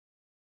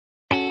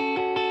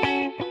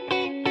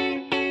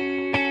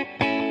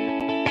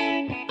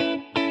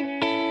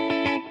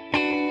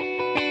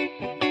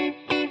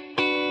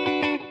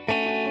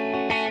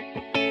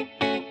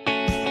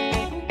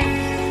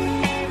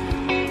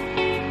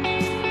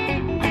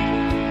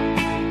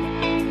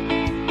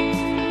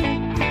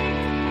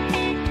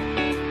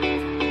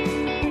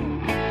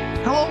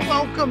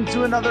Welcome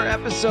to another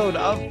episode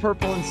of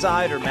Purple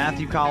Insider.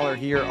 Matthew Collar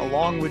here,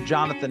 along with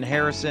Jonathan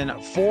Harrison,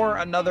 for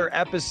another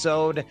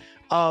episode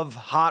of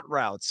Hot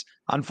Routes.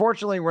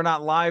 Unfortunately, we're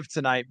not live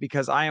tonight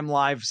because I am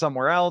live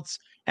somewhere else.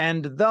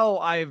 And though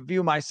I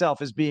view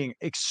myself as being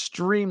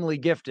extremely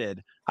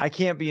gifted, I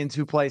can't be in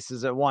two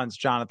places at once,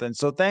 Jonathan.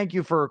 So thank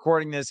you for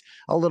recording this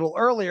a little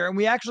earlier. And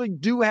we actually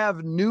do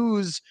have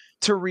news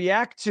to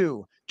react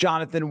to,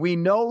 Jonathan. We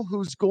know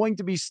who's going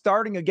to be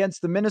starting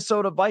against the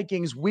Minnesota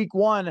Vikings week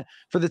 1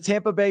 for the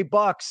Tampa Bay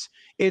Bucks.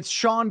 It's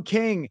Sean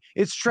King.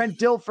 It's Trent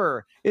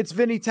Dilfer. It's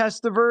Vinny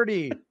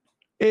Testaverde.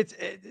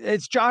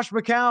 It's Josh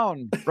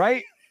McCown,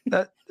 right?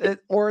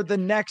 Or the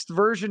next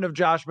version of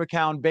Josh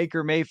McCown,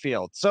 Baker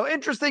Mayfield. So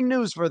interesting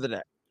news for the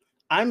day.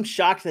 I'm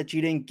shocked that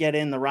you didn't get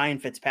in the Ryan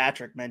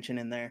Fitzpatrick mention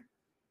in there.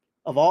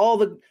 Of all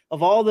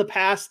the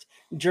past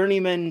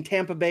journeyman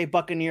Tampa Bay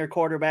Buccaneer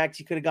quarterbacks,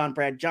 you could have gone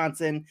Brad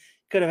Johnson,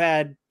 could have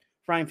had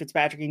Ryan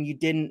Fitzpatrick, and you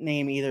didn't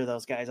name either of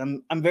those guys.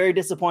 I'm very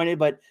disappointed,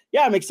 but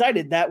yeah, I'm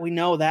excited that we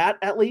know that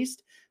at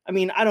least. I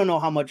mean, I don't know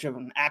how much of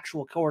an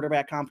actual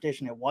quarterback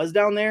competition it was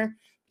down there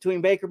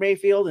between Baker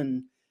Mayfield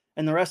and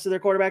the rest of their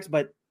quarterbacks,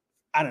 but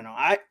I don't know.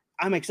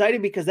 I'm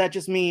excited because that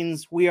just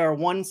means we are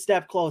one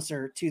step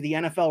closer to the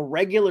NFL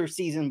regular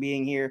season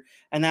being here,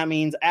 and that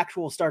means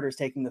actual starters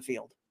taking the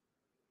field.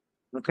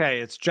 Okay,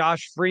 it's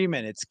Josh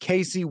Freeman. It's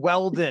Casey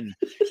Weldon.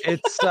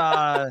 It's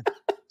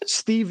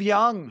Steve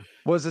Young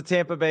was a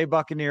Tampa Bay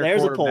Buccaneer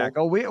quarterback.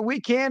 Oh, we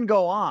can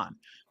go on.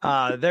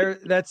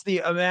 That's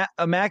the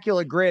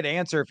immaculate grid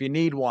answer, if you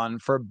need one,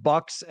 for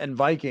Bucks and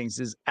Vikings,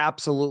 is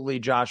absolutely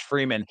Josh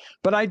Freeman.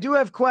 But I do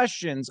have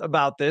questions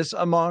about this,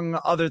 among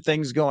other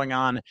things going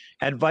on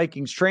at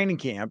Vikings training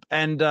camp.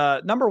 And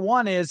number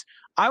one is,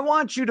 I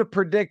want you to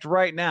predict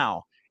right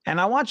now, and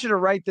I want you to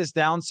write this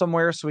down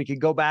somewhere so we can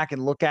go back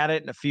and look at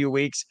it in a few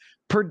weeks.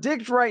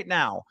 Predict right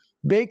now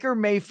Baker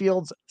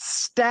Mayfield's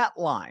stat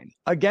line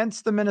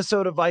against the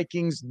Minnesota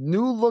Vikings,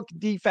 new look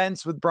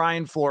defense with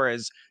Brian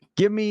Flores.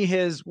 Give me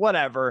his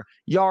whatever,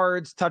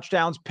 yards,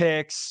 touchdowns,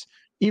 picks,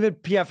 even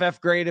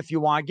PFF grade if you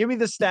want. Give me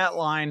the stat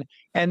line.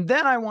 And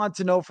then I want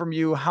to know from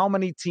you how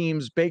many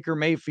teams Baker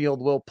Mayfield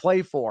will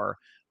play for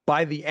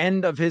by the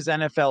end of his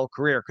NFL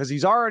career, because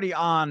he's already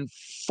on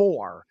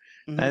 4.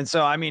 Mm-hmm. And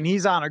so, I mean,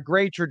 he's on a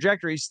great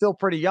trajectory. He's still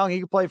pretty young. He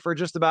can play for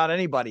just about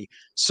anybody.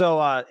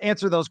 So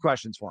answer those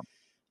questions for him.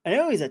 I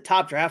know he's a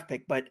top draft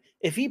pick, but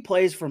if he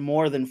plays for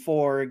more than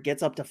 4,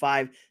 gets up to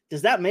 5,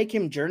 does that make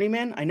him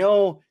journeyman? I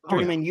know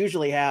journeymen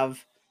usually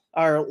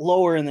are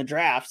lower in the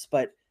drafts,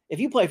 but if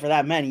you play for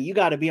that many, you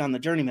got to be on the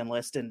journeyman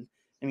list. And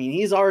I mean,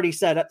 he's already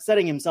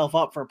setting himself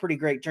up for a pretty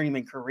great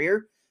journeyman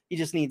career. He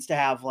just needs to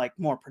have like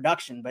more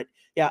production. But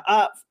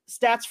yeah,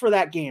 stats for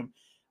that game.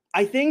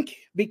 I think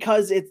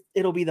because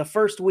it'll be the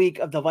first week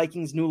of the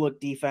Vikings new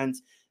look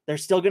defense, they're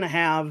still going to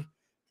have,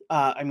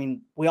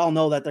 we all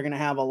know that they're going to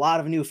have a lot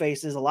of new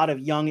faces, a lot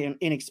of young and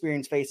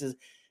inexperienced faces,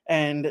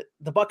 and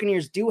the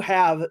Buccaneers do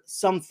have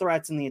some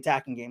threats in the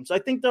attacking game. So I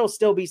think there'll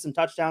still be some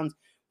touchdowns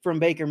from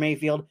Baker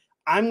Mayfield.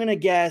 I'm going to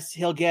guess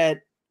he'll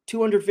get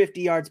 250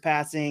 yards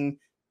passing,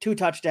 2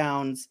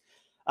 touchdowns,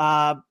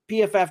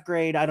 PFF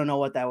grade. I don't know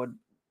what that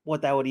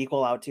would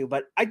equal out to,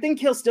 but I think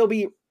he'll still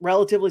be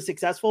relatively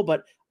successful,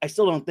 but I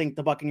still don't think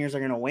the Buccaneers are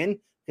going to win,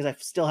 because I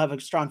still have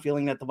a strong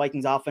feeling that the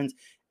Vikings offense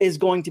is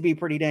going to be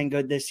pretty dang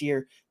good this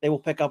year. They will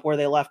pick up where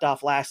they left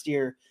off last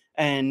year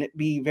and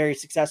be very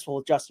successful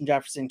with Justin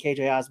Jefferson,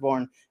 KJ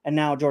Osborne, and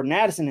now Jordan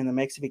Addison in the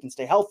mix if he can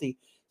stay healthy.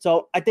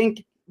 So I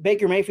think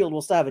Baker Mayfield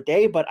will still have a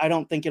day, but I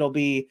don't think it'll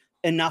be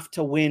enough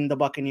to win the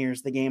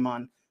Buccaneers the game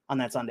on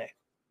that Sunday.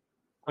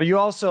 You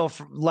also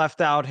left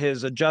out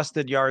his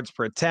adjusted yards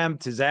per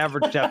attempt, his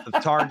average depth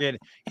of target,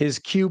 his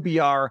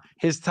QBR,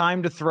 his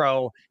time to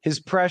throw, his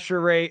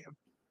pressure rate,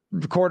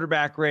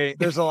 quarterback rate.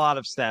 There's a lot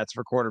of stats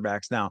for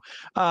quarterbacks now.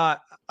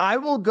 I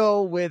will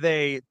go with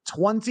a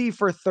 20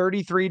 for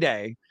 33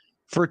 day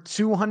for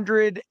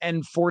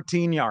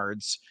 214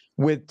 yards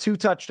with 2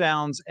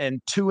 touchdowns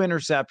and 2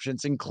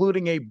 interceptions,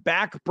 including a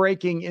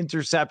back-breaking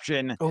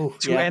interception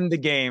end the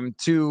game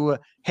to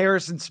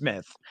Harrison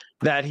Smith,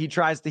 that he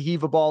tries to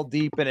heave a ball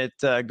deep and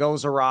it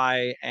goes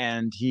awry,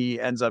 and he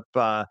ends up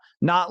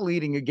not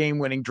leading a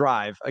game-winning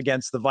drive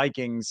against the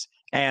Vikings,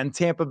 and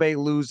Tampa Bay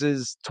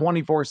loses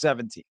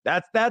 24-17.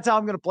 That's how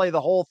I'm going to play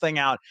the whole thing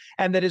out,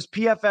 and that his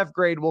PFF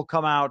grade will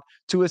come out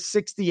to a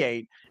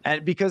 68,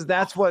 and because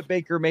that's what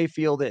Baker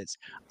Mayfield is.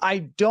 I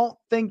don't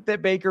think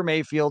that Baker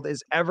Mayfield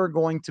is ever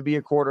going to be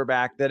a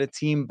quarterback that a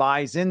team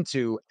buys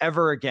into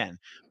ever again.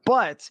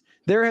 But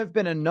there have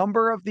been a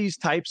number of these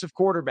types of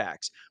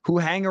quarterbacks who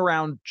hang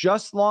around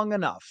just long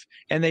enough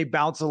and they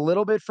bounce a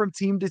little bit from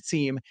team to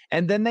team,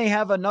 and then they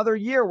have another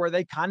year where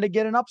they kind of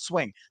get an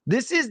upswing.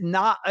 This is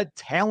not a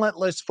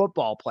talentless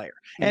football player.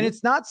 And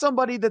it's not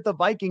somebody that the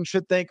Vikings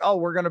should think, oh,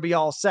 we're going to be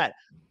all set.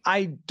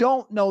 I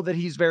don't know that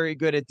he's very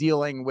good at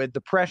dealing with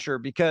the pressure,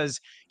 because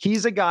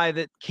he's a guy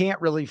that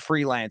can't really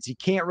freelance. He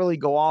can't really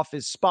go off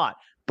his spot.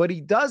 but he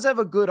does have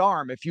a good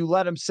arm if you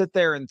let him sit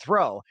there and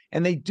throw.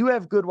 And they do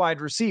have good wide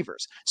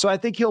receivers. So I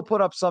think he'll put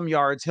up some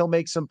yards, he'll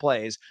make some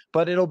plays,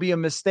 but it'll be a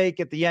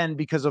mistake at the end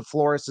because of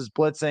Flores's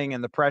blitzing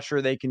and the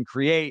pressure they can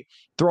create,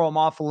 throw him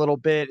off a little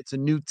bit. It's a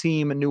new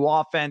team, a new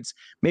offense.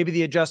 Maybe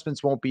the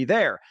adjustments won't be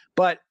there.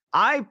 But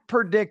I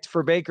predict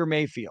for Baker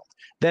Mayfield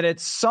that at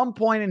some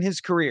point in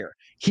his career,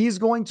 he's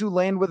going to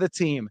land with a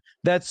team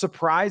that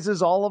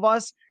surprises all of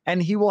us,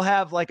 and he will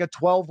have like a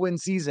 12-win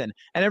season.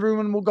 And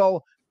everyone will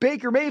go,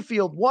 Baker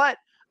Mayfield, what?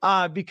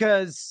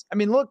 Because, I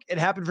mean, look, it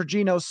happened for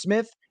Geno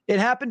Smith. It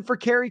happened for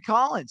Kerry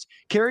Collins.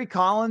 Kerry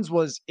Collins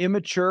was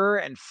immature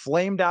and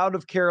flamed out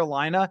of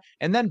Carolina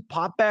and then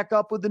popped back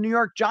up with the New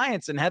York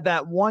Giants and had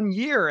that 1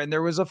 year, and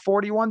there was a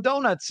 41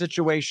 donut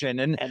situation.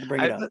 And had to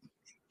bring it up.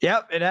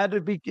 Yep, it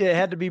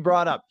had to be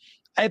brought up.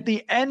 At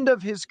the end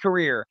of his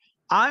career,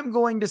 I'm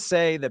going to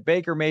say that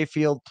Baker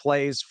Mayfield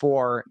plays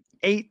for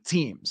 8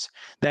 teams,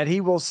 that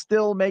he will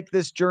still make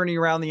this journey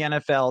around the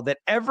NFL, that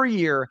every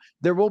year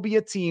there will be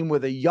a team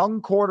with a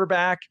young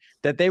quarterback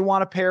that they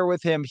want to pair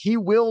with him. He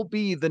will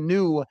be the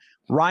new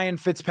Ryan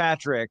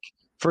Fitzpatrick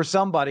for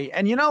somebody.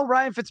 And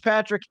Ryan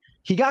Fitzpatrick,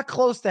 he got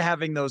close to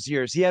having those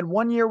years. He had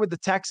 1 year with the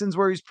Texans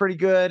where he's pretty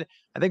good.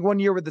 I think 1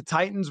 year with the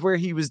Titans where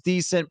he was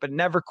decent, but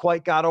never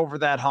quite got over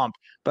that hump.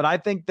 But I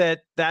think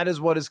that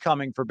is what is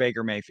coming for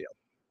Baker Mayfield.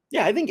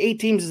 Yeah, I think 8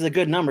 teams is a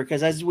good number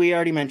because, as we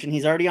already mentioned,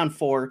 he's already on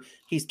 4.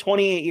 He's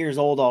 28 years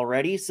old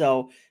already,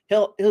 so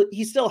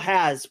he still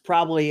has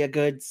probably a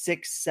good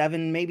 6,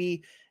 7,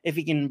 maybe, if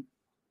he can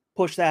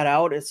push that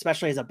out,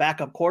 especially as a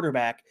backup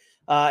quarterback.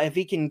 If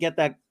he can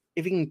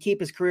keep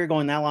his career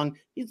going that long,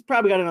 he's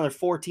probably got another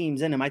 4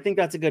 teams in him. I think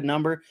that's a good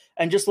number.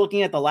 And just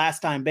looking at the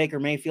last time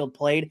Baker Mayfield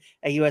played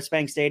at US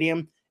Bank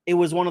Stadium, it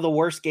was one of the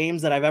worst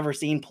games that I've ever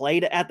seen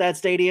played at that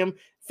stadium.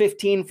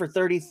 15 for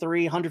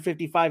 33,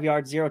 155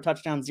 yards, 0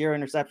 touchdowns, 0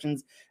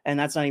 interceptions. And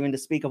that's not even to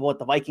speak of what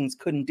the Vikings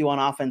couldn't do on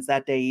offense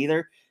that day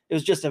either. It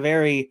was just a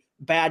very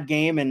bad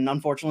game. And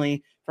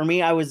unfortunately for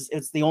me,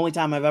 it's the only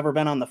time I've ever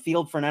been on the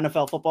field for an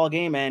NFL football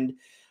game. And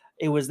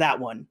it was that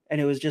one. And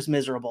it was just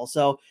miserable.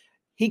 So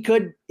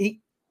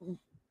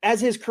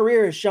as his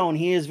career has shown,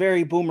 he is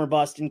very boom or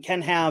bust and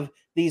can have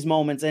these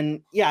moments.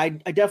 And yeah, I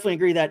definitely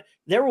agree that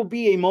there will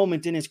be a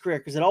moment in his career,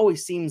 because it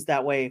always seems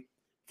that way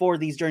for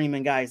these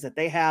journeyman guys, that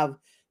they have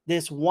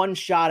this one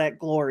shot at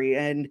glory.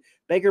 And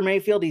Baker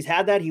Mayfield, he's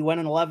had that. He went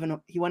in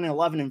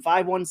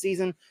 11-5 one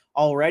season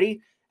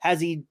already. Has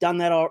he done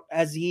that?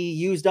 Has he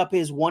used up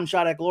his one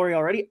shot at glory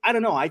already? I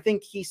don't know. I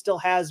think he still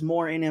has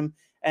more in him.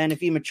 And if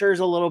he matures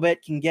a little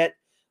bit, can get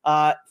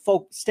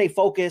stay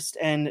focused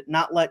and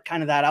not let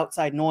kind of that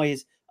outside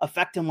noise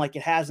affect him like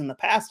it has in the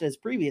past at his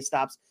previous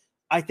stops,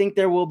 I think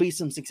there will be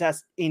some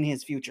success in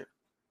his future.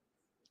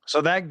 So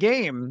that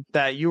game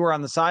that you were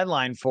on the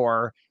sideline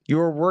for, you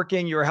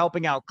were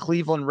helping out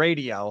Cleveland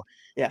radio.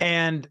 Yeah.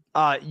 And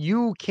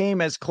you came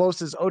as close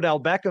as Odell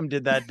Beckham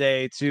did that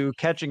day to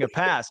catching a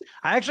pass.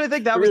 I actually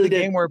think that was really the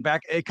game where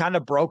it kind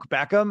of broke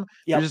Beckham.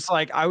 Yep. Just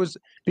like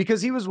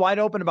because he was wide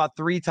open about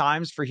 3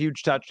 times for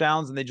huge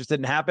touchdowns and they just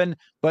didn't happen.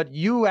 But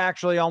you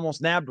actually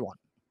almost nabbed one.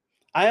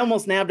 I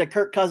almost nabbed a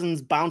Kirk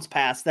Cousins bounce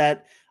pass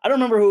that I don't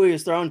remember who he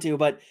was thrown to,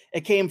 but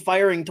it came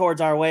firing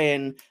towards our way.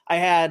 And I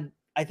had,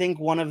 I think,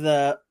 one of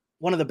the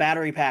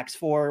battery packs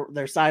for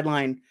the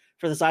sideline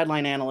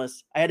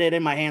analysts. I had it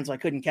in my hand, so I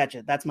couldn't catch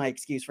it. That's my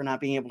excuse for not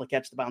being able to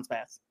catch the bounce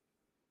pass.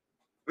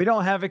 We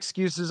don't have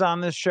excuses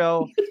on this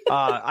show.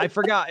 I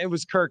forgot it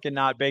was Kirk and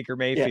not Baker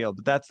Mayfield,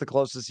 but that's the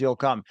closest he'll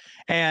come.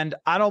 And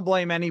I don't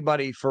blame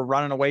anybody for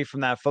running away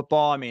from that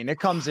football. I mean, it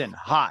comes in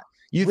hot.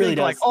 You really think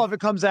like, oh, if it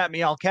comes at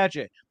me, I'll catch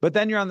it. But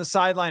then you're on the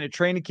sideline at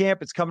training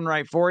camp. It's coming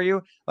right for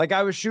you. Like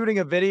I was shooting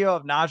a video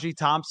of Najee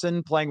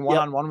Thompson playing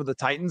one-on-one with the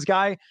Titans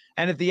guy.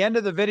 And at the end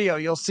of the video,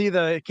 you'll see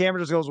the camera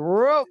just goes,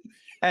 whoop.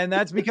 And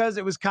that's because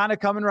it was kind of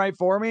coming right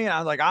for me. And I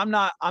was like, I'm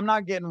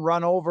not getting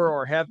run over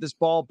or have this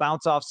ball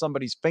bounce off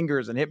somebody's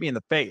fingers and hit me in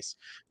the face.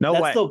 No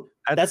way.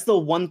 That's the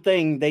one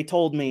thing they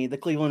told me, the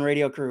Cleveland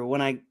radio crew,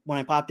 when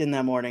I popped in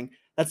that morning.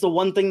 That's the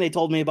one thing they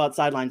told me about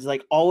sidelines.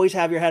 Like, always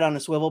have your head on a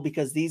swivel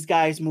because these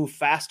guys move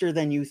faster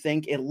than you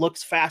think. It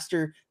looks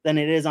faster than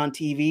it is on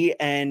TV.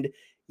 And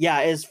yeah,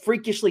 as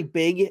freakishly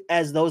big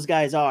as those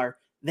guys are,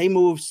 they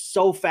move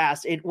so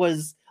fast. It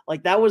was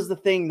like, that was the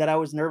thing that I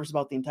was nervous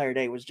about the entire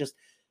day, was just,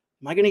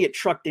 am I going to get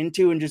trucked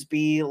into and just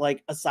be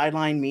like a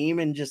sideline meme?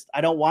 And just,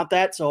 I don't want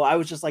that. So I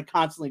was just like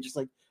constantly just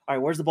like, all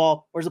right, where's the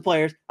ball? Where's the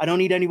players? I don't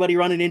need anybody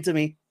running into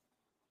me.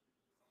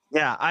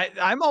 Yeah,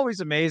 I'm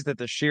always amazed at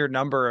the sheer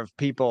number of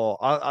people.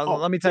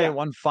 Let me tell you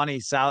one funny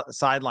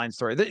sideline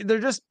story. They're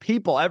just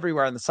people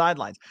everywhere on the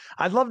sidelines.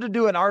 I'd love to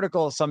do an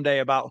article someday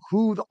about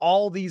who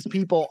all these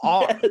people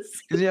are. Yes.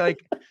 You're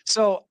like,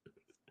 so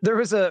there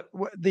was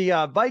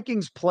the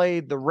Vikings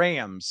played the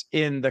Rams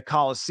in the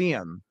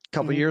Coliseum a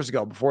couple years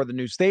ago before the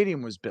new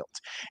stadium was built.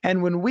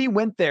 And when we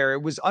went there,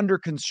 it was under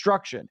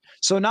construction.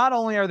 So not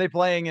only are they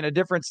playing in a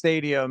different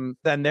stadium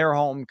than their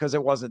home because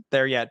it wasn't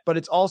there yet, but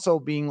it's also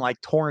being like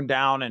torn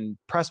down and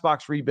press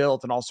box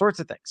rebuilt and all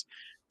sorts of things.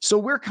 So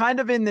we're kind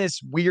of in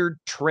this weird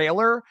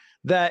trailer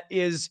that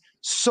is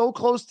so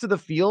close to the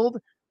field.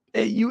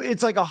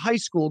 It's like a high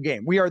school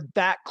game. We are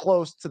that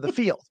close to the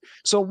field.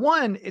 So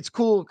one, it's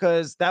cool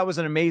because that was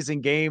an amazing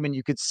game and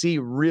you could see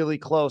really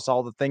close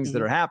all the things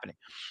that are happening.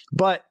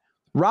 But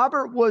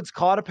Robert Woods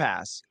caught a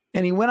pass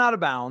and he went out of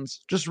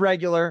bounds, just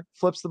regular,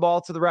 flips the ball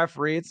to the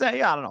referee. It's I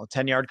don't know,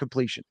 10-yard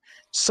completion.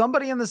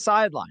 Somebody on the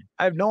sideline,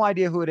 I have no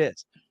idea who it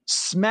is,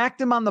 smacked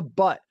him on the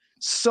butt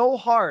so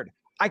hard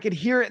I could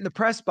hear it in the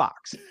press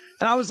box.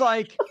 And I was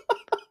like,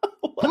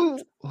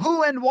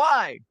 who and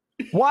why?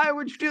 Why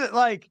would you do that?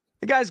 Like,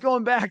 the guy's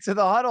going back to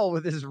the huddle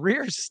with his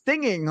rear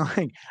stinging.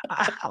 Like,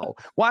 ow,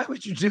 why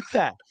would you do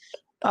that?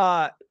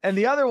 And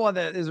the other one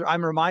that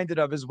I'm reminded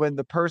of is when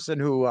the person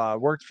who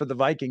worked for the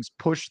Vikings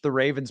pushed the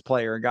Ravens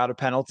player and got a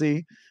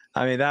penalty.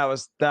 I mean, that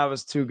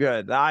was too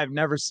good. I've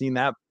never seen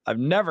that. I've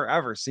never,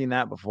 ever seen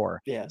that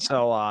before. Yeah.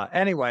 So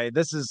anyway,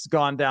 this has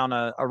gone down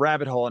a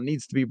rabbit hole and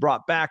needs to be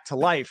brought back to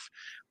life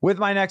with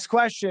my next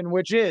question,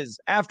 which is,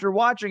 after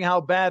watching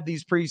how bad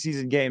these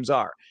preseason games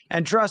are,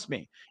 and trust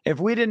me, if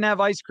we didn't have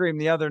ice cream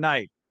the other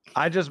night,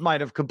 I just might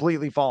have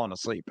completely fallen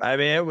asleep. I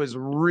mean, it was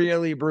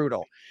really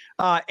brutal.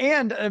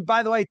 And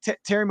by the way,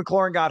 Terry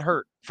McLaurin got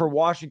hurt for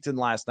Washington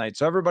last night.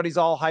 So everybody's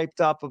all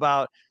hyped up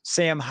about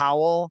Sam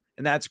Howell,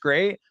 and that's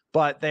great.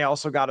 But they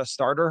also got a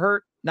starter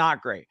hurt.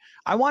 Not great.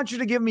 I want you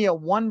to give me a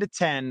 1 to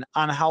 10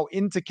 on how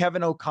into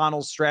Kevin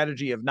O'Connell's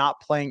strategy of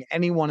not playing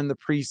anyone in the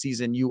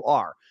preseason you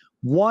are.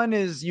 1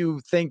 is you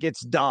think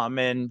it's dumb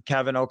and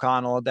Kevin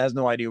O'Connell has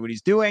no idea what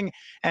he's doing.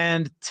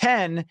 And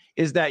 10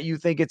 is that you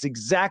think it's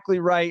exactly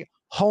right.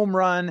 Home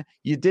run.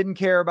 You didn't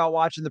care about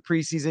watching the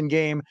preseason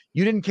game.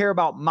 You didn't care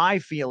about my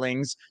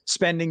feelings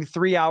spending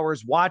 3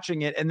 hours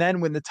watching it. And then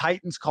when the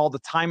Titans called the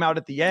timeout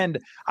at the end,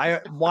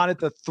 I wanted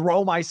to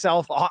throw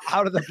myself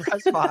out of the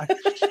press box.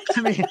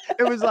 I mean,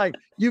 it was like,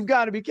 you've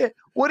got to be kidding.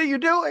 What are you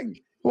doing?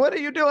 What are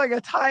you doing?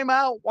 A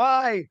timeout?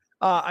 Why?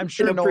 I'm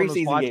sure no one was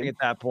watching at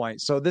that point.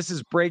 So this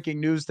is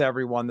breaking news to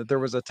everyone that there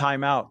was a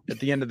timeout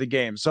at the end of the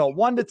game. So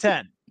 1 to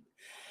 10.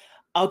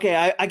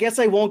 Okay, I guess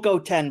I won't go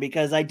 10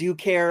 because I do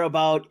care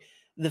about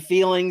the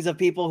feelings of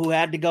people who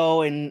had to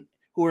go and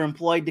who were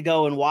employed to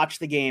go and watch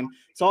the game.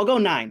 So I'll go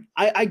 9.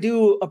 I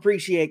do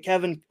appreciate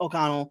Kevin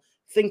O'Connell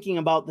thinking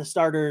about the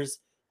starters'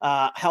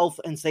 health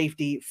and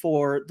safety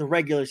for the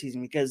regular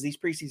season, because these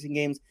preseason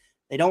games,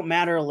 they don't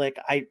matter a lick.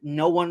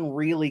 No one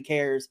really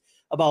cares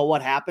about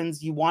what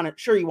happens. You want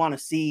to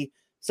see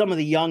some of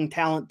the young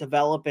talent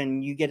develop,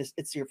 and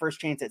it's your first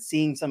chance at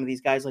seeing some of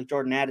these guys like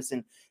Jordan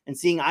Addison and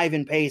seeing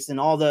Ivan Pace and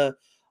all the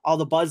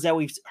buzz that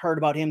we've heard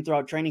about him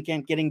throughout training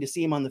camp, getting to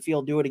see him on the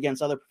field, do it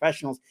against other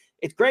professionals.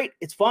 It's great.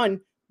 It's fun,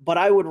 but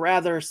I would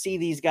rather see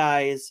these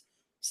guys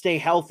stay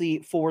healthy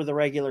for the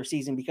regular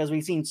season, because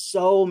we've seen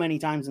so many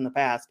times in the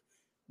past,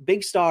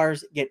 big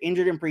stars get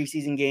injured in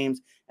preseason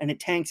games and it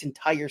tanks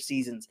entire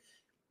seasons.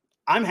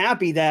 I'm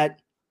happy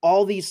that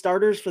all these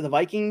starters for the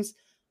Vikings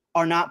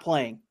are not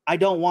playing. I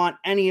don't want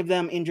any of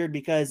them injured,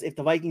 because if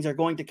the Vikings are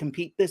going to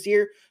compete this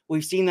year,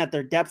 we've seen that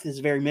their depth is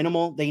very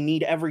minimal. They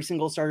need every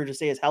single starter to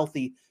stay as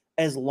healthy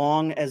as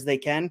long as they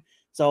can.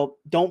 So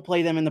don't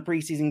play them in the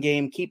preseason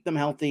game. Keep them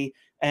healthy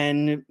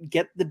and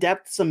get the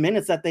depth some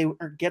minutes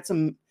get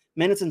some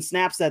minutes and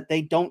snaps that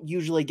they don't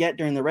usually get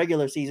during the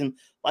regular season.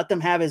 Let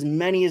them have as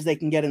many as they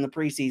can get in the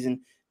preseason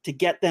to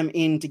get them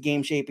into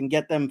game shape and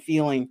get them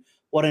feeling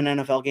what an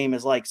NFL game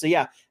is like. So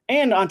yeah.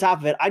 And on top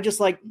of it,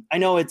 I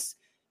know it's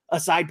a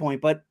side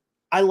point, but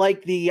I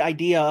like the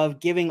idea of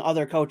giving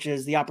other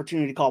coaches the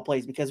opportunity to call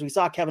plays, because we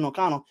saw Kevin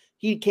O'Connell.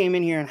 He came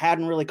in here and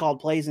hadn't really called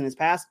plays in his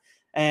past.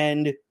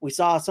 And we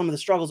saw some of the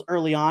struggles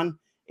early on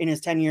in his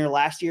tenure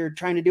last year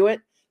trying to do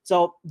it.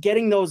 So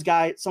getting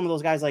some of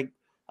those guys like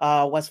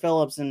Wes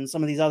Phillips and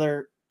some of these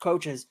other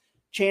coaches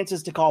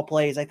chances to call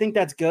plays, I think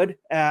that's good.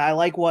 I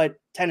like what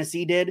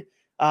Tennessee did,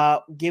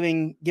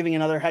 giving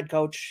another head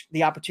coach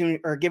the opportunity,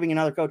 or giving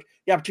another coach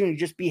the opportunity to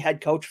just be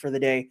head coach for the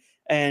day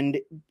and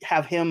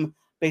have him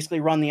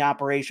basically run the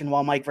operation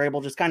while Mike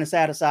Vrabel just kind of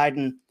sat aside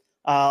and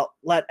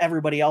let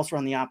everybody else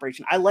run the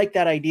operation. I like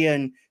that idea,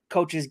 and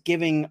coaches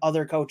giving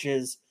other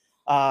coaches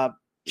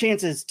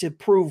chances to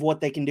prove what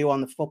they can do on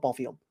the football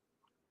field.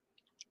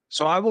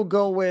 So I will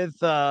go with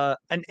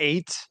an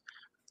 8,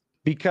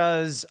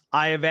 because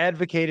I have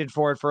advocated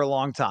for it for a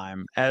long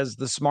time as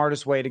the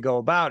smartest way to go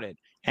about it.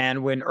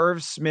 And when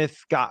Irv Smith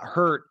got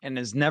hurt and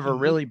has never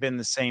really been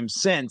the same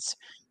since,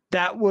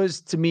 that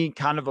was, to me,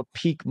 kind of a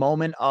peak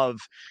moment of,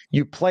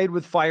 you played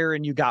with fire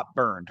and you got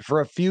burned.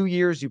 For a few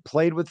years, you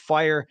played with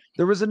fire.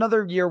 There was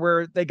another year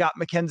where they got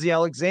Mackenzie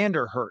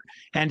Alexander hurt,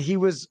 and he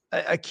was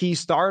a key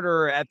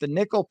starter at the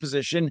nickel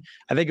position.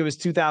 I think it was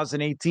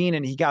 2018,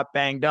 and he got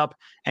banged up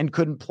and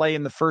couldn't play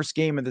in the first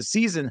game of the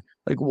season.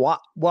 Like, why?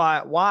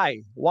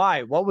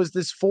 What was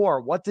this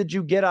for? What did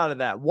you get out of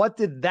that? What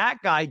did that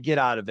guy get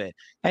out of it?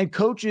 And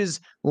coaches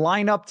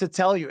line up to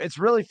tell you. It's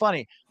really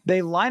funny.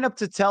 They line up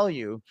to tell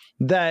you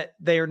that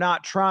they are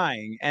not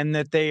trying, and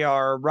that they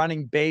are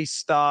running base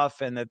stuff,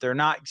 and that they're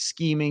not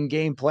scheming,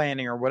 game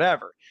planning, or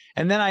whatever.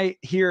 And then I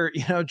hear,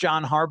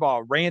 John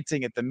Harbaugh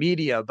ranting at the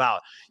media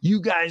about,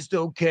 you guys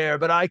don't care,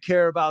 but I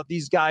care about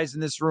these guys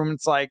in this room.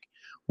 It's like,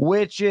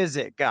 which is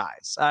it,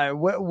 guys?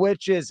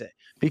 Which is it?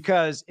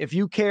 Because if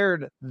you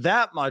cared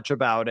that much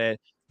about it,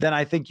 then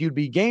I think you'd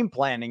be game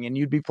planning and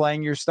you'd be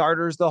playing your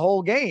starters the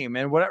whole game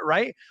and what,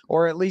 right?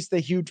 Or at least a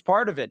huge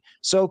part of it.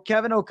 So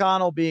Kevin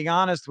O'Connell being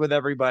honest with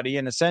everybody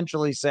and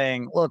essentially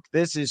saying, look,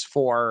 this is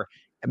for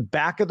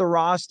back of the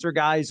roster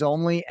guys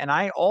only. And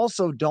I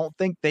also don't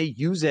think they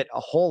use it a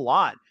whole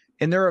lot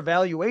in their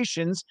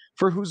evaluations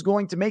for who's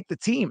going to make the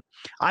team.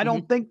 I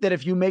don't think that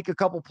if you make a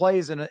couple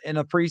plays in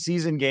a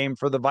preseason game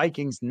for the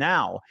Vikings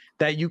now,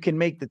 that you can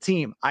make the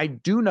team. I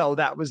do know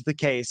that was the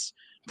case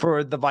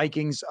for the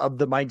Vikings of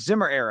the Mike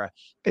Zimmer era.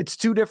 It's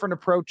two different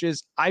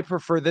approaches. I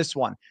prefer this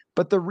one.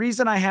 But the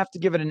reason I have to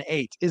give it an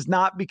 8 is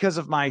not because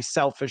of my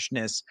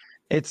selfishness.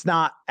 It's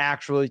not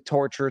actually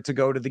torture to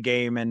go to the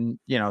game and,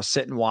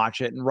 sit and watch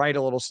it and write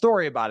a little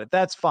story about it.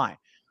 That's fine.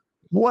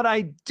 What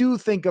I do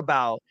think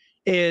about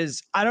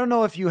is, I don't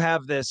know if you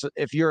have this,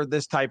 if you're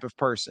this type of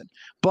person,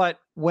 but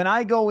when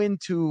I go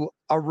into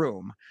a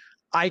room,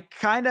 I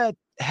kind of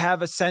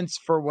have a sense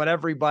for what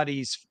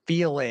everybody's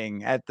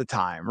feeling at the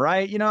time,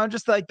 right?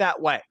 Just like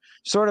that way,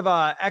 sort of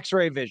a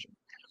X-ray vision.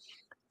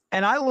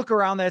 And I look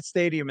around that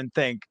stadium and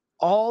think,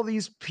 all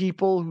these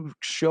people who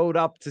showed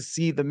up to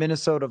see the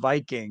Minnesota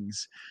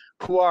Vikings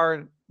who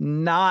are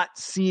not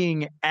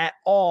seeing at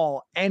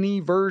all any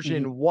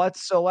version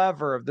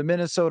whatsoever of the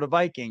Minnesota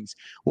Vikings.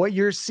 What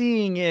you're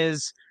seeing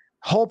is,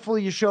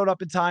 hopefully you showed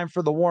up in time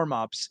for the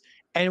warm-ups,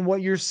 and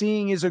what you're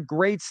seeing is a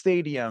great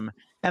stadium.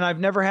 And I've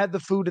never had the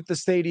food at the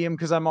stadium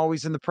because I'm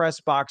always in the press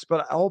box,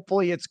 but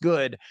hopefully it's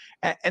good.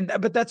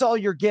 But that's all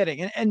you're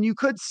getting. And you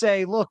could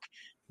say, look,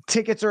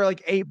 tickets are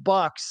like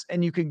 $8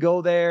 and you can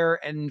go there.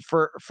 And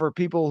for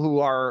people who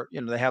are,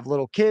 they have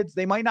little kids,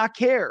 they might not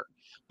care.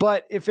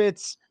 But if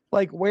it's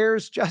like,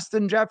 where's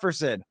Justin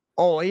Jefferson?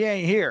 Oh, he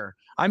ain't here.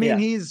 I mean,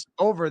 he's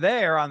over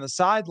there on the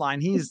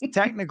sideline. He's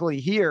technically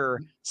here,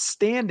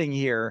 standing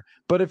here.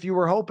 But if you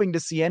were hoping to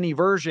see any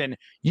version,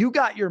 you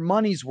got your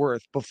money's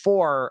worth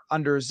before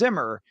under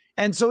Zimmer.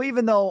 And so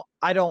even though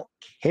I don't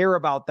care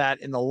about that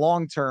in the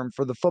long term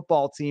for the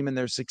football team and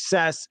their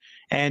success,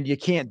 and you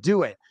can't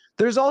do it,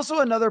 there's also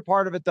another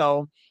part of it,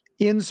 though,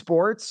 in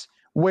sports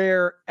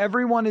where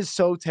everyone is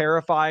so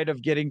terrified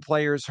of getting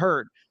players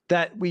hurt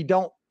that we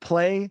don't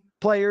play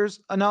players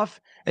enough.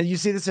 And you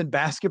see this in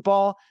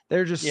basketball.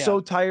 They're just so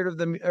tired of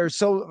them, or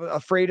so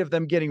afraid of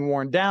them getting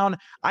worn down.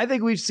 I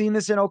think we've seen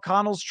this in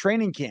O'Connell's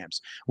training camps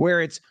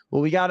where it's,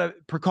 well, we got a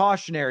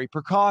precautionary.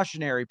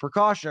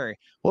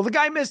 Well, the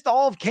guy missed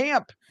all of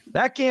camp.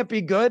 That can't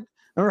be good.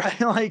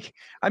 Right.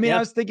 I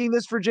was thinking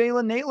this for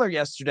Jalen Naylor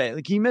yesterday.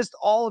 He missed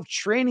all of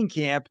training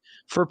camp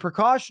for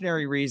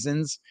precautionary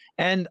reasons.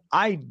 And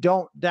I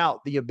don't doubt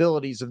the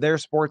abilities of their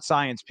sports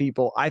science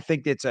people. I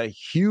think it's a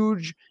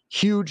huge,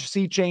 huge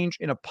sea change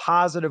in a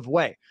positive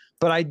way.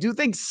 But I do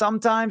think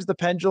sometimes the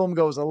pendulum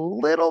goes a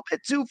little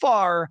bit too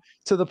far,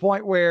 to the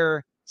point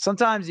where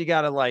sometimes you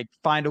got to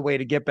find a way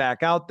to get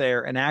back out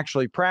there and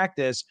actually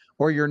practice,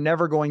 or you're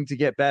never going to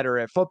get better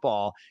at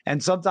football.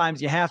 And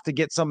sometimes you have to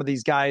get some of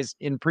these guys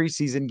in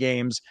preseason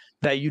games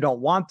that you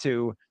don't want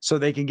to, so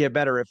they can get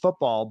better at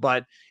football.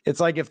 But it's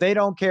like, if they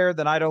don't care,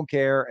 then I don't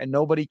care. And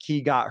nobody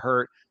key got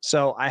hurt.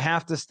 So I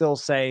have to still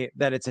say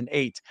that it's an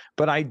 8.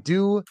 But I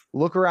do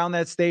look around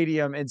that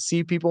stadium and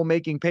see people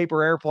making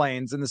paper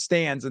airplanes in the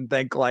stands and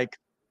think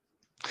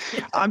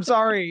I'm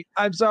sorry.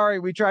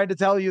 We tried to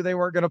tell you they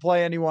weren't going to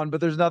play anyone,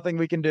 but there's nothing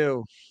we can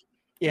do.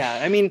 Yeah.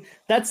 I mean,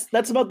 that's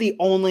about the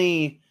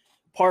only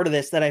part of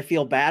this that I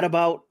feel bad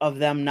about, of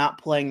them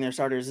not playing their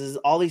starters, is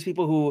all these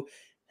people who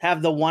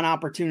have the one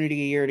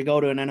opportunity a year to go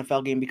to an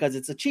NFL game because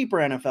it's a cheaper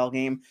NFL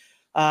game,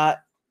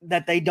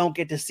 that they don't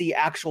get to see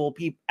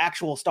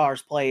actual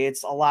stars play.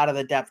 It's a lot of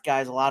the depth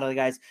guys, a lot of the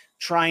guys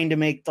trying to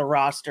make the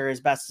roster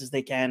as best as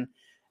they can.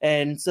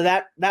 And so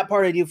that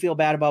part I do feel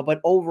bad about.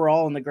 But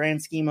overall, in the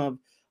grand scheme of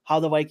how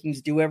the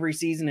Vikings do every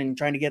season and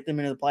trying to get them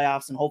into the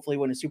playoffs and hopefully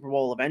win a Super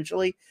Bowl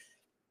eventually,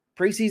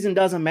 preseason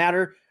doesn't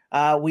matter.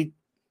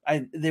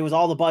 There was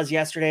all the buzz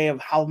yesterday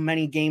of how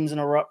many games in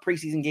a row,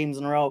 preseason games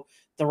in a row,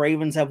 the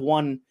Ravens have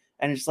won.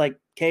 And it's like,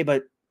 okay,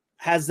 but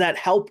has that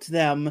helped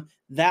them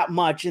that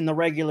much in the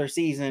regular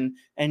season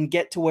and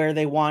get to where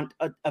they want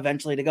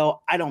eventually to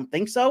go? I don't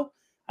think so.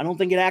 I don't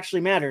think it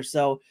actually matters.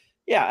 So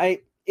yeah,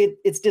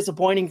 it's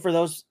disappointing for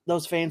those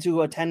fans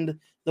who attend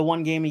the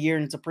one game a year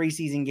and it's a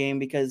preseason game,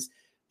 because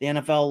the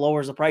NFL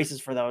lowers the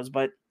prices for those.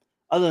 But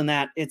other than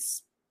that,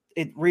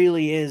 it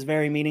really is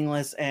very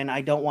meaningless. And I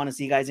don't want to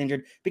see guys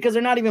injured, because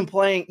they're not even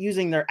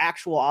using their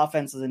actual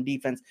offenses and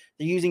defense.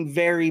 They're using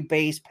very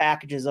base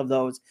packages of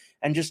those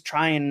and just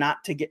trying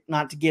not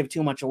to give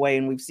too much away.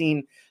 And we've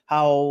seen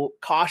how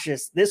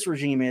cautious this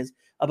regime is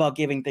about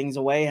giving things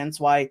away. Hence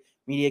why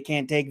media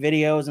can't take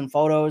videos and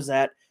photos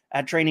at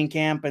training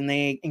camp, and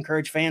they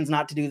encourage fans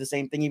not to do the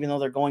same thing, even though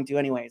they're going to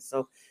anyways.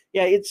 So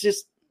yeah, it's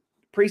just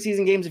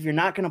preseason games. If you're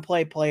not going to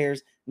play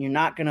players, and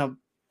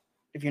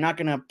if you're not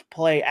going to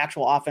play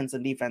actual offense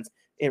and defense,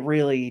 it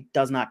really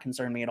does not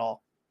concern me at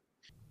all.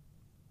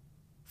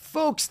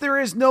 Folks, there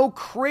is no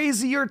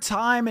crazier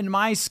time in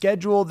my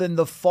schedule than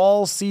the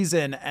fall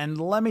season,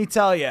 and let me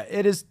tell you,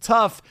 it is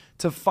tough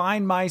to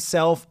find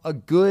myself a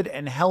good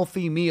and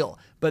healthy meal,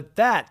 but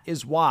that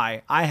is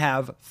why I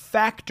have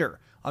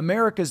Factor,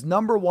 America's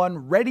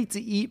 #1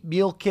 ready-to-eat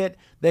meal kit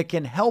that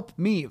can help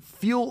me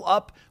fuel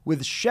up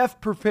with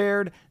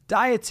chef-prepared,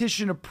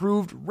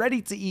 dietitian-approved,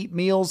 ready-to-eat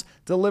meals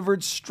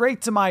delivered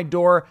straight to my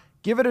door.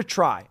 Give it a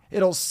try.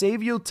 It'll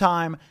save you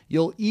time,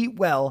 you'll eat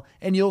well,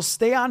 and you'll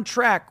stay on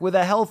track with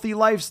a healthy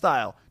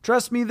lifestyle.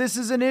 Trust me, this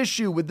is an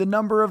issue with the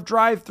number of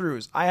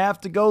drive-thrus I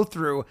have to go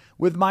through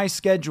with my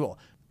schedule.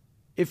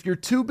 If you're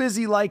too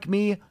busy like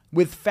me,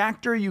 with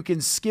Factor, you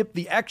can skip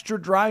the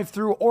extra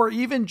drive-thru or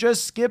even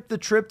just skip the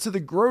trip to the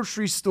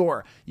grocery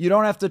store. You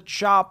don't have to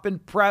chop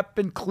and prep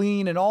and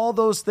clean and all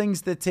those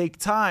things that take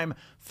time.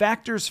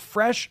 Factor's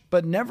fresh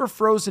but never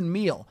frozen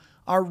meal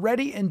are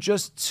ready in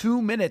just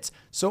 2 minutes,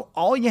 so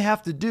all you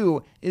have to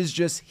do is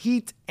just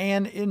heat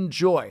and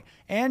enjoy.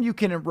 And you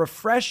can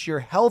refresh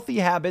your healthy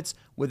habits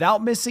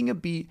without missing a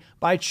beat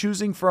by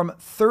choosing from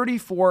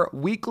 34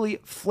 weekly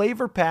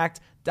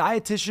flavor-packed,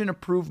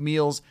 dietitian-approved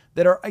meals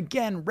that are,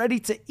 again, ready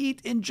to eat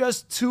in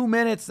just 2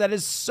 minutes. That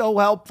is so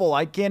helpful.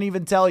 I can't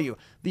even tell you.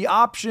 The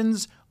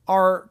options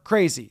are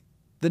crazy.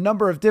 The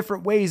number of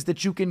different ways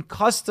that you can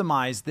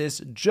customize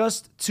this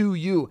just to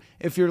you.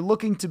 If you're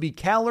looking to be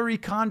calorie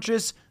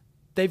conscious,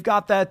 they've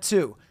got that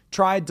too.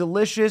 Try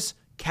delicious,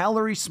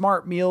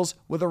 calorie-smart meals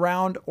with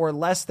around or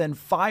less than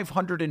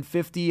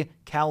 550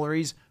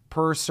 calories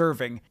per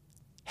serving.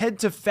 Head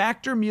to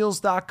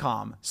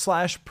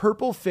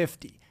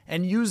factormeals.com/purple50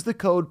 and use the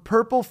code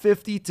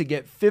PURPLE50 to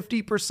get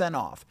 50%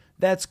 off.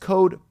 That's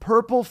code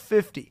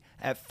PURPLE50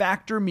 at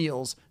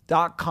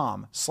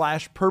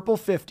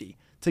factormeals.com/purple50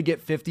 to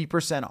get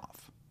 50%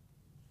 off.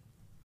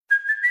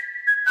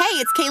 Hey,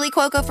 it's Kaylee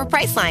Cuoco for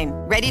Priceline.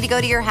 Ready to go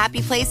to your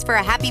happy place for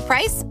a happy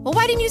price? Well,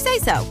 why didn't you say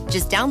so?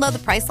 Just download the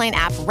Priceline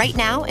app right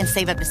now and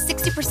save up to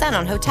 60%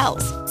 on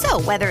hotels.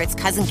 So whether it's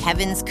Cousin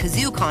Kevin's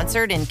Kazoo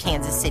Concert in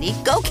Kansas City,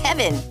 go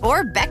Kevin,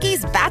 or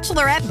Becky's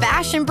Bachelorette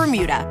Bash in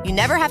Bermuda, you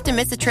never have to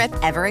miss a trip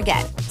ever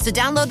again. So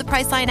download the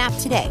Priceline app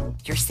today.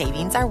 Your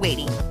savings are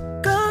waiting.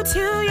 Go to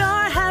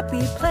your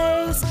happy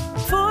place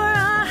for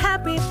a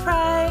happy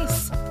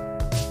price.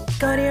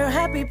 Go to your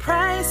happy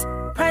price,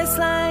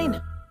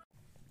 Priceline.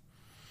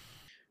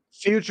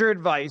 Future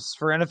advice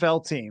for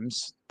NFL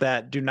teams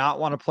that do not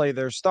want to play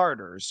their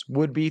starters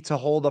would be to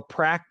hold a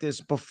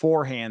practice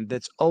beforehand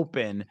that's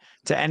open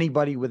to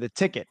anybody with a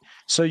ticket.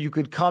 So you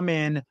could come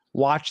in,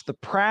 watch the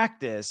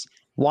practice,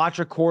 watch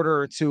a quarter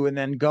or two, and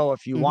then go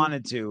if you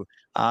wanted to.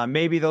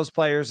 Maybe those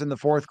players in the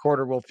fourth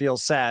quarter will feel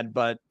sad,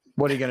 but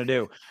what are you going to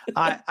do?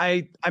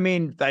 I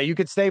mean, you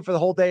could stay for the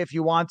whole day if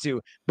you want to,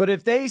 but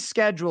if they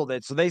scheduled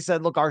it, so they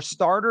said, look, our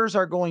starters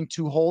are going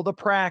to hold a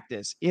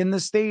practice in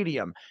the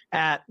stadium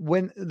at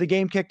when the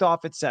game kicked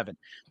off at 7.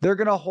 They're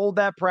going to hold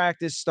that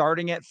practice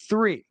starting at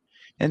 3.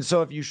 And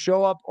so if you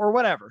show up or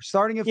whatever,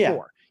 starting at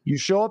 4, you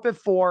show up at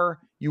 4,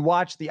 you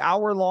watch the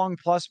hour-long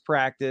plus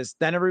practice,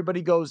 then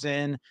everybody goes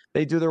in,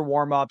 they do their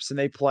warm-ups and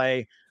they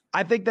play.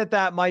 I think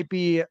that might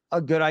be a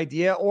good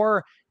idea,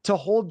 or to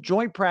hold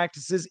joint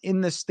practices in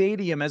the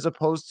stadium as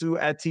opposed to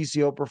at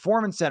TCO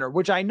Performance Center,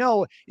 which I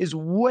know is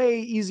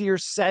way easier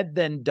said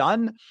than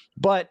done,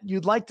 but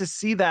you'd like to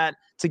see that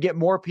to get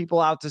more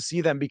people out to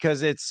see them,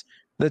 because it's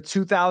the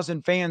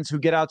 2,000 fans who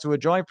get out to a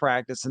joint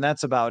practice, and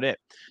that's about it.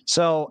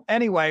 So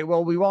anyway,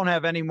 well, we won't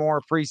have any more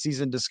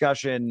preseason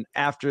discussion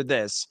after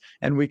this,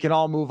 and we can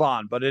all move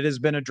on, but it has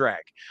been a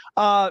drag.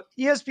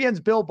 ESPN's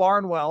Bill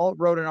Barnwell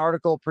wrote an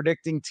article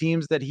predicting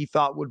teams that he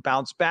thought would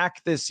bounce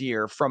back this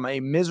year from a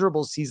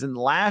miserable season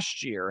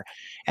last year.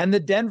 And the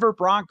Denver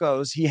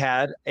Broncos, he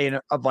had a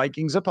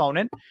Vikings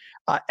opponent,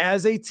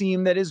 as a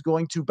team that is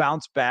going to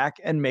bounce back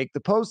and make the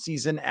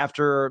postseason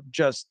after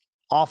just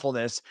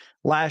awfulness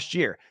last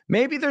year.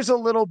 Maybe there's a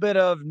little bit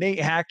of Nate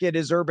Hackett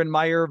is Urban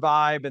Meyer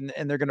vibe, and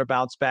they're going to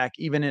bounce back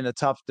even in a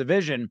tough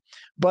division.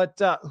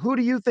 But who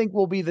do you think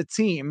will be the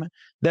team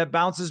that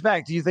bounces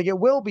back? Do you think it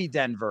will be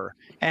Denver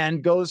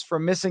and goes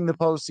from missing the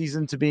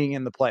postseason to being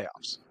in the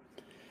playoffs?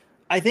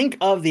 I think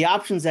of the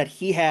options that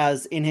he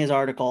has in his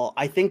article,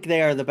 I think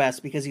they are the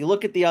best, because you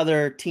look at the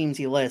other teams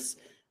he lists.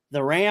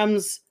 The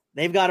Rams,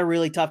 they've got a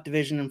really tough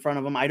division in front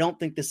of them. I don't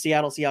think the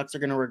Seattle Seahawks are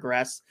going to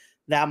regress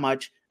that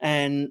much.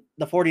 And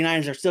the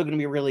 49ers are still going to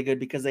be really good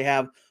because they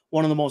have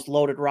one of the most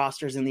loaded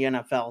rosters in the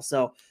NFL.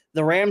 So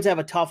the Rams have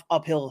a tough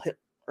uphill,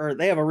 or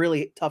they have a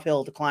really tough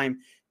hill to climb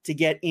to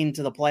get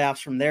into the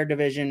playoffs from their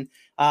division.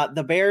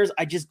 The Bears,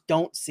 I just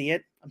don't see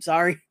it. I'm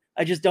sorry.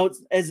 I just don't,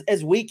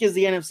 as weak as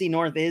the NFC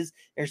North is,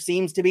 there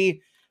seems to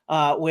be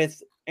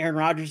with Aaron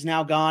Rodgers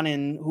now gone,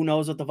 and who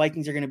knows what the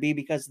Vikings are going to be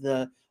because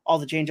all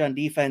the change on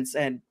defense,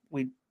 and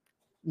we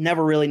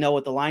never really know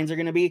what the lines are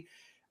going to be.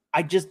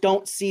 I just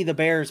don't see the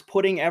Bears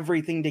putting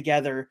everything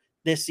together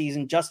this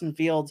season. Justin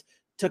Fields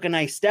took a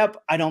nice step.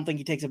 I don't think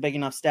he takes a big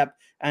enough step,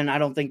 and I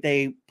don't think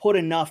they put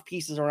enough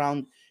pieces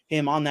around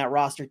him on that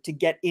roster to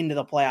get into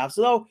the playoffs.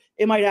 Though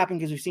it might happen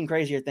because we've seen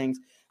crazier things.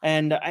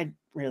 And I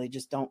really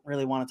just don't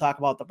really want to talk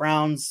about the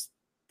Browns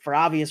for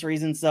obvious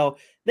reasons. So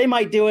they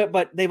might do it,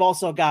 but they've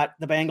also got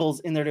the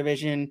Bengals in their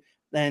division,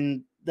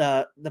 then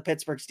the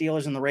Pittsburgh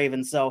Steelers and the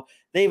Ravens. So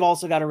they've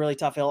also got a really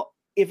tough hill.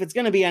 If it's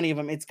going to be any of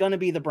them, it's going to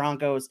be the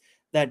Broncos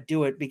that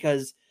do it,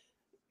 because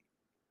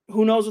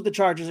who knows what the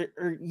Chargers are,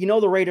 or,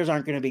 the Raiders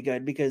aren't going to be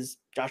good because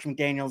Josh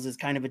McDaniels is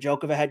kind of a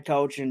joke of a head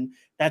coach, and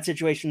that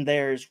situation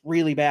there is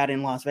really bad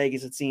in Las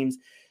Vegas, it seems.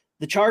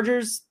 The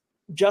Chargers,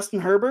 Justin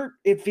Herbert,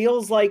 it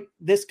feels like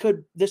this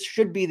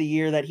should be the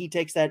year that he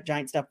takes that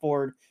giant step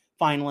forward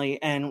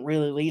finally and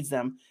really leads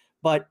them.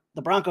 But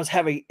the Broncos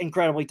have an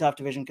incredibly tough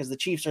division because the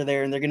Chiefs are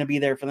there and they're going to be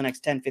there for the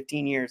next 10,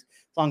 15 years,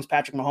 as long as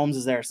Patrick Mahomes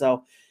is there.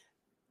 So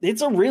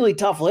it's a really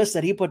tough list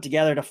that he put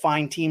together to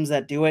find teams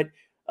that do it.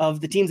 Of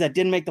the teams that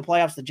didn't make the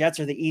playoffs, the Jets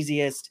are the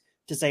easiest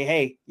to say,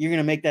 hey, you're going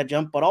to make that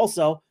jump. But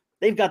also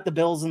they've got the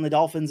Bills and the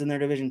Dolphins in their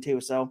division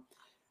too. So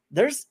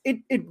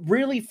it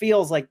really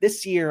feels like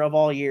this year of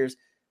all years,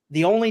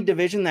 the only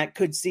division that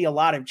could see a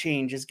lot of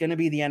change is going to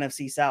be the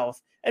NFC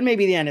South and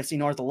maybe the NFC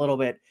North a little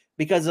bit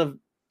because of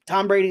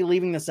Tom Brady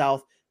leaving the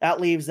South. That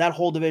leaves that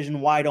whole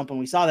division wide open.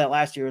 We saw that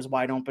last year was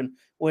wide open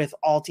with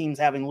all teams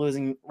having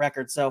losing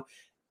records. So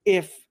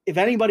if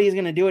anybody is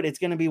going to do it, it's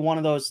going to be one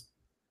of those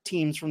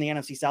teams from the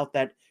NFC South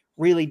that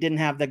really didn't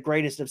have the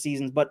greatest of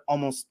seasons, but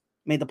almost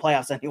made the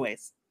playoffs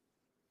anyways.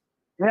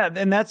 Yeah,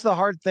 and that's the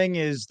hard thing,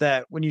 is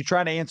that when you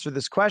try to answer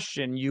this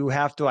question, you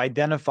have to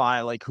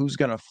identify like who's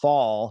going to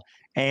fall,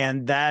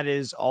 and that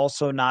is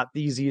also not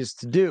the easiest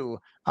to do.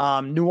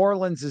 New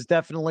Orleans is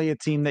definitely a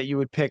team that you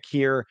would pick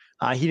here.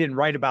 He didn't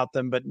write about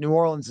them, but New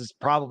Orleans is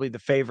probably the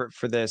favorite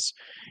for this.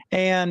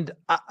 And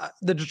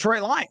the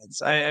Detroit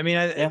Lions.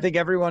 I think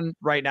everyone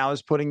right now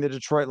is putting the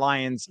Detroit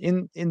Lions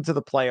into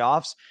the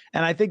playoffs.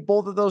 And I think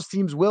both of those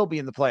teams will be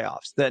in the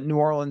playoffs, that New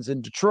Orleans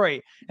and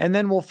Detroit. And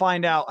then we'll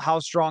find out how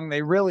strong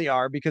they really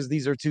are, because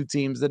these are two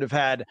teams that have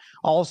had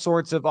all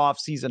sorts of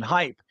offseason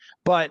hype.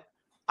 But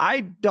I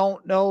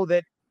don't know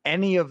that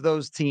any of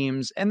those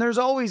teams, and there's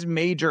always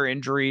major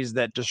injuries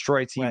that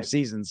destroy team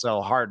seasons,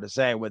 so hard to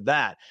say with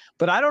that.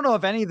 But I don't know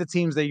if any of the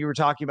teams that you were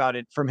talking about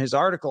from his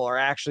article are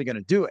actually going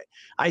to do it.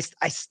 I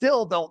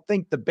still don't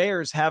think the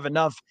Bears have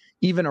enough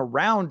even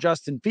around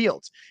Justin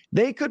Fields.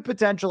 They could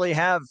potentially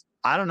have,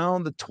 I don't know,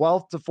 the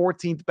 12th to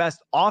 14th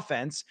best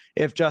offense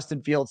if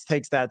Justin Fields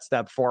takes that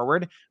step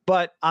forward.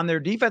 But on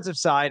their defensive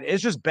side,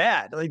 it's just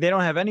bad. Like, they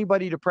don't have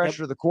anybody to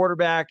pressure the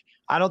quarterback.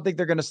 I don't think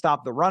they're going to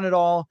stop the run at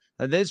all.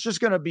 It's just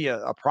going to be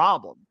a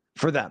problem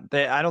for them.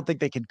 I don't think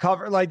they can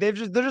cover. Like, they're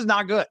just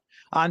not good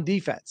on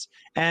defense.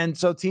 And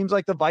so teams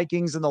like the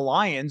Vikings and the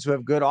Lions, who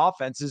have good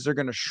offenses, are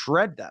going to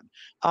shred them.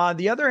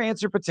 The other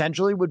answer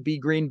potentially would be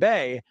Green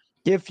Bay,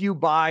 if you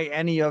buy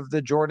any of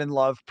the Jordan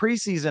Love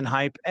preseason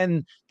hype.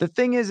 And the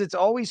thing is, it's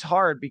always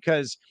hard,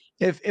 because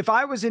if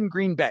I was in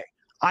Green Bay,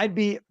 I'd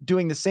be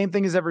doing the same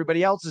thing as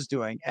everybody else is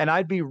doing, and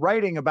I'd be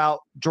writing about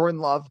Jordan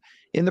Love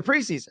in the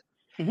preseason.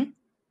 Mm-hmm.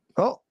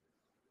 Oh,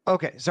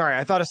 okay. Sorry.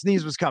 I thought a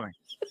sneeze was coming.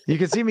 You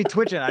can see me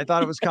twitching. I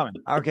thought it was coming.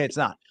 Okay, it's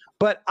not.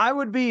 But I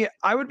would be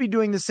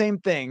doing the same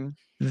thing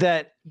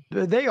that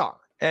they are.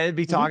 And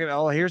be talking about,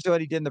 oh, here's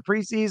what he did in the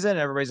preseason.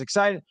 Everybody's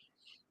excited.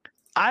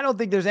 I don't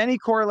think there's any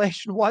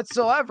correlation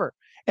whatsoever.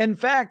 In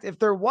fact, if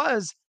there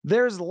was,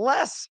 there's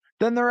less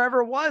than there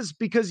ever was,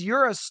 because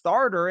you're a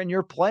starter and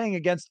you're playing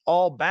against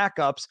all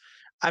backups.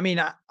 I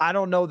mean, I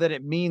don't know that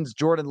it means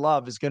Jordan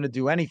Love is going to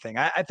do anything.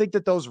 I think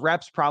that those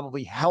reps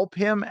probably help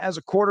him as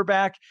a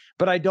quarterback,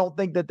 but I don't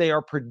think that they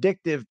are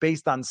predictive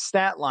based on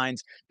stat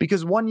lines,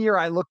 because one year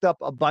I looked up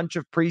a bunch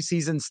of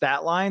preseason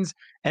stat lines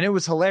and it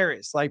was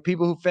hilarious. Like,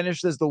 people who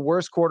finished as the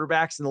worst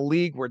quarterbacks in the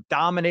league were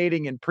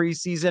dominating in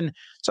preseason.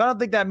 So I don't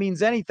think that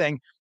means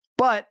anything,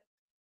 but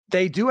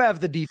they do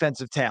have the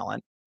defensive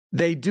talent.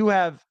 They do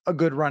have a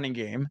good running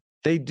game.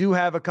 They do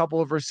have a couple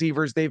of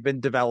receivers they've been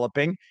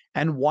developing,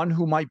 and one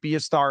who might be a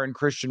star in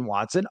Christian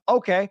Watson.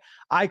 Okay,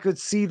 I could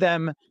see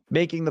them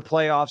making the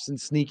playoffs and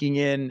sneaking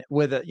in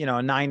with a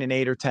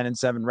 9-8 or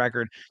 10-7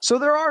 record. So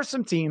there are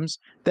some teams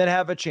that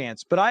have a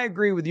chance, but I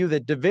agree with you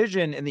that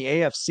division in the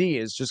AFC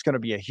is just going to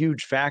be a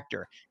huge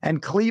factor.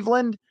 And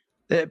Cleveland,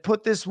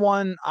 put this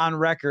one on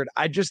record,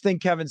 I just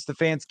think Kevin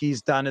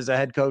Stefanski's done as a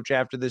head coach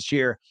after this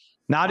year.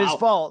 Not his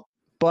fault,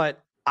 but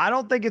I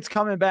don't think it's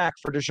coming back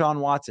for Deshaun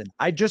Watson.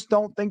 I just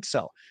don't think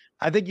so.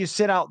 I think you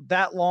sit out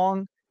that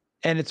long,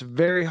 and it's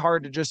very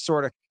hard to just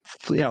sort of,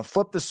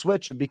 flip the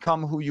switch and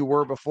become who you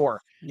were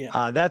before.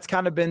 Yeah. That's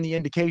kind of been the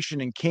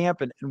indication in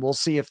camp, and we'll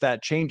see if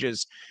that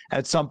changes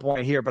at some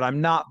point here. But I'm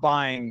not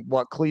buying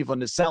what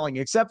Cleveland is selling,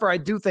 except for I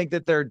do think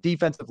that their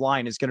defensive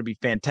line is going to be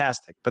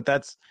fantastic. But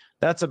that's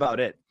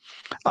about it.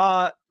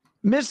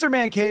 Mr.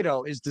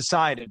 Mankato is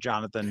decided,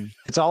 Jonathan.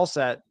 It's all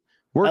set.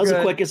 That was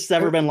the quickest it's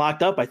ever been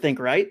locked up, I think,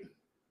 right?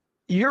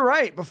 You're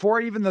right. Before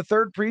even the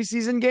third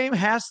preseason game,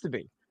 has to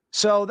be.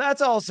 So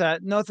that's all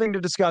set. Nothing to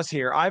discuss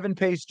here. Ivan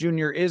Pace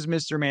Jr. is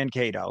Mr.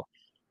 Mankato.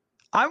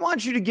 I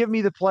want you to give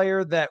me the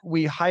player that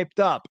we hyped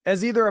up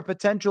as either a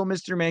potential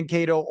Mr.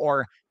 Mankato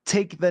or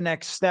take the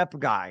next step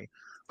guy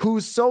who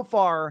so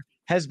far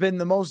has been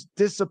the most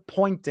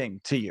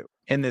disappointing to you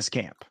in this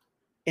camp?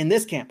 In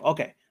this camp,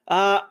 okay.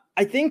 I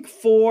think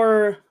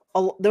there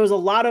was a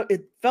lot of,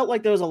 it felt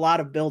like there was a lot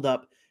of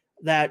buildup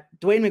that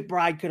Dwayne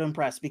McBride could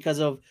impress because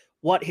of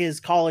what his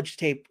college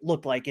tape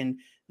looked like and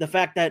the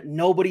fact that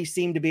nobody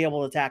seemed to be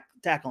able to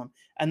tackle him.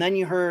 And then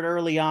you heard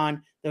early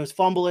on there was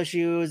fumble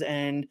issues,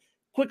 and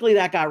quickly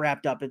that got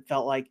wrapped up, it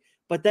felt like.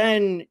 But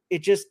then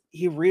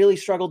he really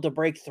struggled to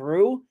break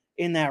through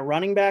in that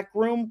running back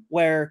room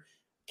where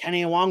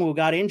Kenny Nwangwu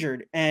got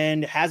injured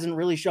and hasn't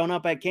really shown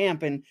up at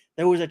camp. And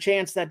there was a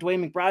chance that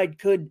Dwayne McBride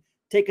could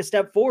take a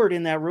step forward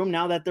in that room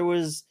now that there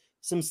was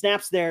some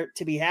snaps there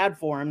to be had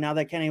for him now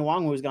that Kenny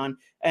Nwangwu was gone.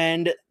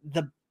 And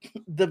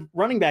the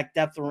running back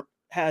depth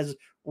has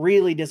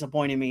really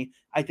disappointed me,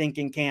 I think,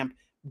 in camp,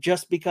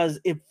 just because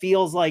it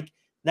feels like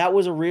that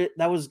was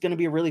going to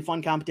be a really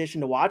fun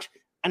competition to watch.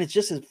 And it's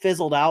just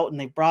fizzled out. And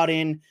they brought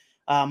in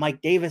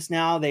Mike Davis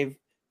now. They've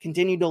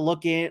continued to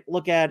look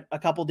at a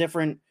couple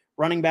different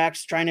running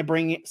backs, trying to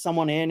bring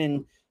someone in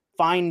and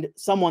find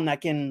someone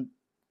that can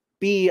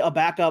be a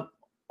backup,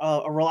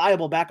 a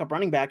reliable backup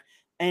running back.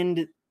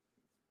 And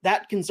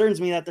that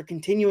concerns me that they're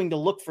continuing to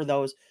look for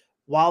those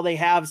while they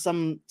have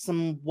some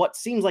what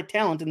seems like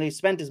talent, and they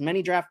spent as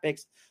many draft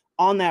picks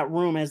on that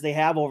room as they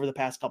have over the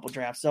past couple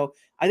drafts. So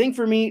I think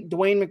for me,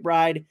 Dwayne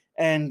McBride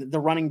and the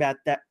running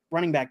back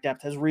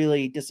depth has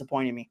really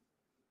disappointed me.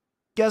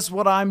 Guess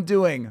what I'm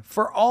doing?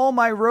 For all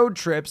my road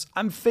trips,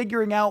 I'm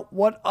figuring out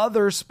what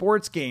other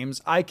sports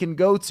games I can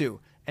go to.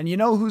 And you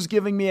know who's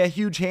giving me a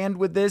huge hand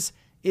with this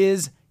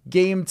is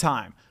Game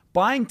Time.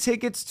 Buying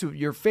tickets to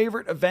your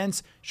favorite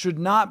events should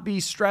not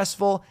be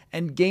stressful,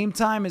 and Game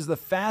Time is the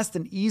fast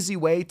and easy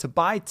way to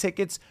buy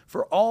tickets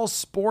for all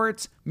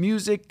sports,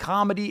 music,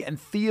 comedy, and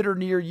theater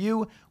near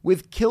you.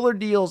 With killer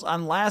deals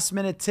on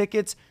last-minute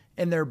tickets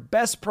and their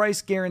best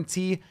price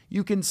guarantee,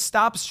 you can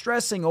stop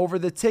stressing over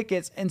the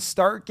tickets and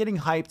start getting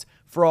hyped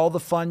for all the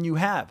fun you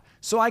have.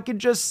 So I could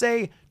just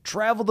say,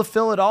 travel to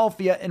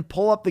Philadelphia and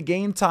pull up the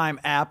Game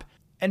Time app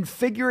and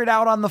figure it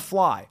out on the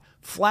fly.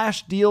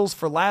 Flash deals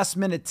for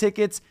last-minute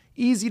tickets,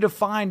 easy to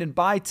find and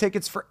buy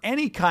tickets for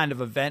any kind of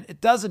event.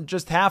 It doesn't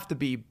just have to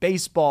be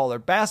baseball or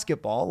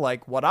basketball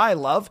like what I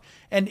love.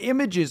 And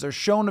images are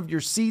shown of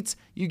your seats.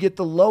 You get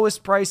the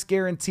lowest price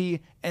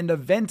guarantee and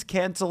event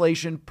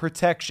cancellation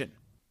protection.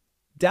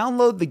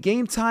 Download the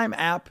Game Time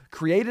app,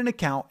 create an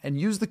account,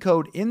 and use the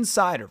code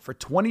INSIDER for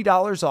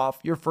 $20 off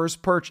your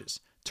first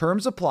purchase.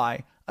 Terms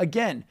apply.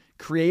 Again,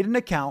 create an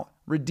account,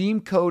 redeem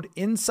code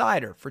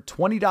INSIDER for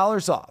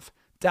 $20 off.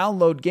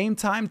 Download Game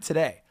Time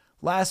today.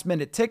 Last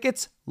minute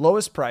tickets,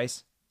 lowest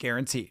price,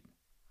 guaranteed.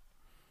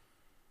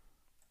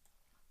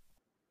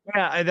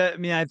 Yeah,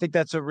 I think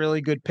that's a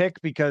really good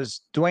pick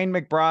because Dwayne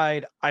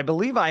McBride, I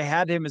believe I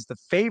had him as the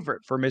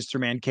favorite for Mr.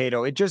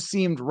 Mankato. It just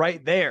seemed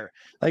right there.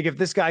 Like if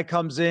this guy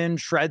comes in,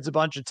 shreds a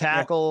bunch of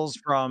tackles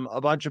from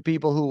a bunch of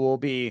people who will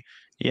be,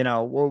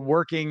 we're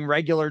working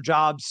regular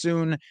jobs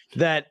soon,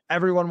 that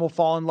everyone will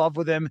fall in love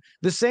with him.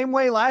 The same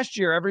way last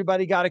year,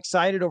 everybody got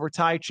excited over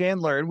Ty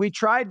Chandler. And we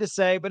tried to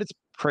say, but it's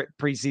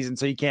preseason,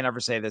 so you can't ever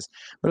say this,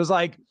 but it was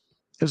like,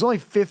 there's only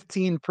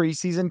 15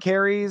 preseason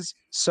carries,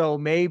 so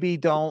maybe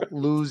don't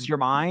lose your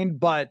mind,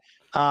 but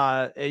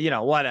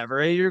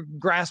whatever. You're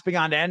grasping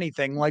onto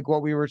anything like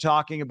what we were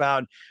talking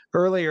about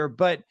earlier,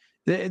 but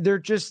there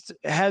just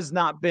has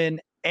not been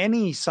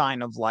any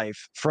sign of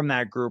life from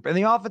that group. And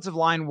the offensive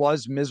line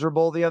was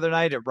miserable the other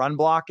night at run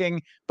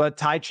blocking, but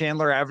Ty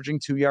Chandler averaging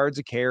 2 yards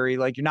a carry,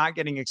 like you're not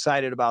getting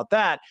excited about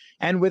that.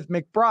 And with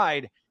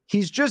McBride,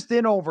 he's just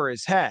in over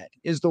his head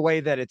is the way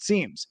that it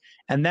seems.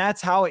 And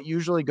that's how it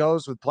usually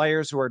goes with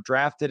players who are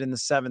drafted in the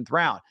 7th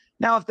round.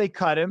 Now, if they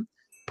cut him,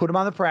 put him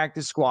on the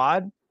practice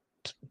squad,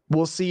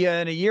 we'll see you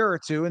in a year or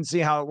two and see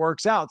how it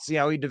works out, see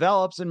how he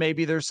develops, and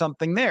maybe there's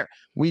something there.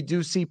 We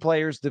do see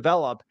players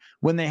develop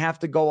when they have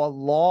to go a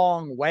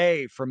long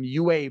way from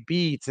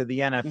UAB to the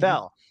NFL.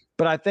 Mm-hmm.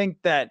 But I think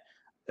that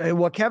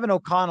what Kevin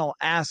O'Connell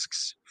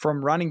asks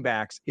from running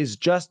backs is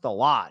just a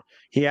lot.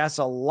 He asks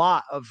a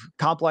lot of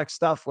complex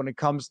stuff when it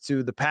comes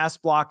to the pass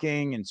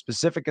blocking and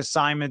specific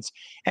assignments.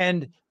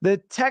 And the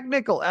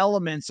technical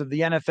elements of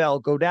the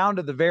NFL go down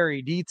to the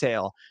very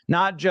detail,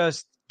 not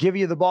just give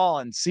you the ball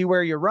and see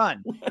where you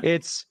run.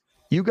 It's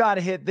you got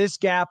to hit this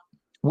gap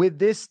with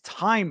this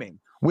timing,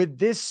 with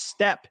this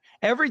step.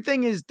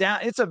 Everything is down.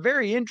 It's a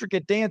very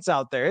intricate dance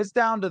out there. It's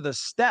down to the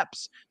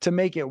steps to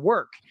make it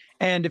work.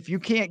 And if you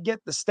can't get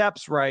the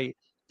steps right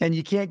and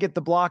you can't get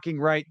the blocking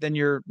right, then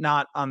you're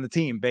not on the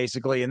team,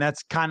 basically. And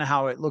that's kind of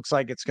how it looks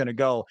like it's going to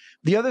go.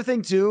 The other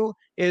thing, too,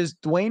 is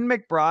Dwayne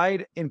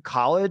McBride in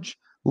college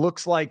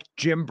looks like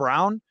Jim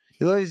Brown.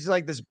 He's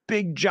like this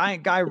big,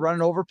 giant guy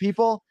running over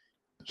people.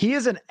 He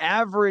is an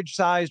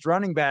average-sized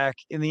running back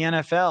in the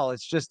NFL.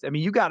 It's just,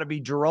 you got to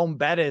be Jerome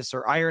Bettis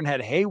or Ironhead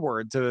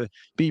Hayward to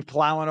be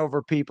plowing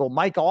over people.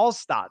 Mike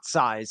Allstott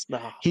size.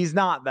 He's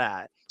not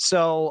that.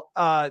 So,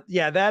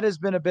 that has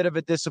been a bit of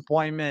a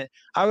disappointment.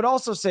 I would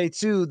also say,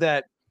 too,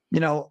 that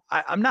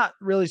I'm not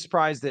really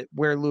surprised that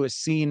where Lewis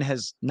Cine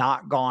has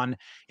not gone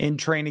in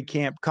training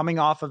camp coming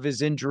off of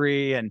his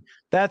injury. And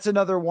that's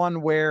another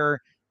one where,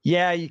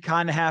 yeah, you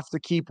kind of have to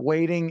keep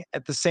waiting.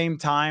 At the same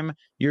time,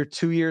 you're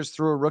 2 years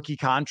through a rookie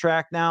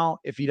contract now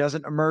if he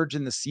doesn't emerge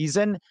in the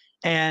season.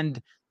 And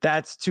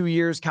that's 2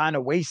 years kind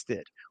of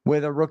wasted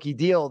with a rookie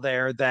deal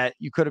there that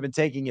you could have been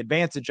taking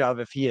advantage of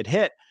if he had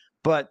hit.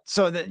 But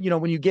so that,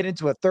 when you get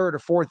into a third or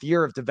fourth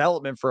year of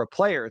development for a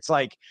player, it's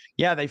like,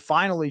 yeah, they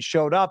finally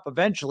showed up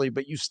eventually,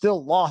 but you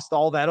still lost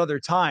all that other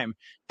time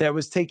that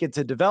was taken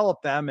to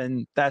develop them.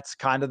 And that's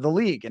kind of the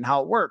league and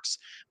how it works.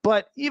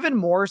 But even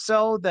more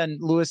so than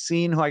Lewis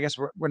Cine, who I guess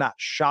we're not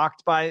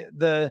shocked by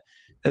the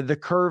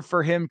curve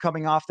for him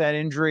coming off that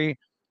injury,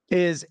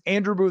 is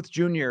Andrew Booth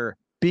Jr.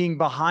 being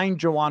behind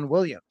Jawan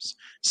Williams.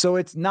 So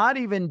it's not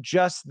even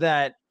just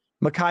that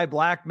Mekhi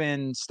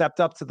Blackmon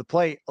stepped up to the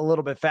plate a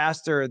little bit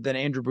faster than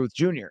Andrew Booth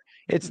Jr.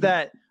 It's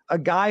that a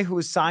guy who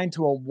was signed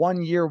to a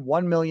 1-year,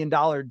 $1 million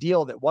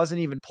deal that wasn't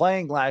even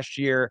playing last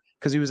year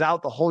because he was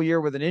out the whole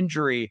year with an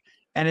injury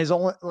and has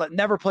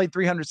never played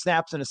 300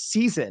 snaps in a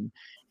season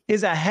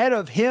is ahead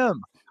of him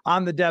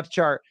on the depth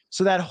chart.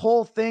 So that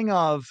whole thing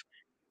of,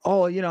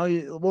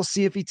 we'll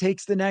see if he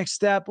takes the next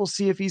step. We'll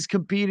see if he's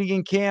competing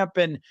in camp.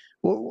 And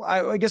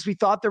I guess we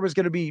thought there was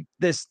going to be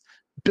this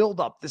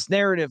buildup, this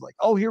narrative like,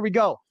 oh, here we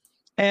go.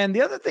 And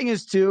the other thing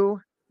is, too,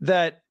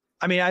 that,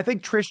 I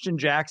think Tristan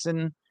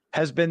Jackson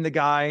has been the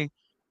guy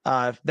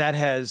that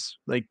has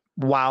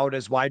wowed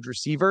as wide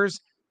receivers,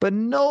 but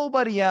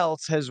nobody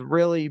else has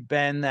really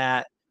been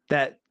that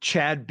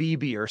Chad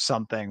Beebe or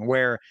something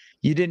where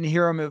you didn't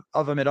hear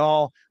of him at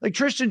all. Like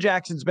Tristan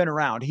Jackson's been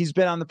around. He's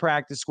been on the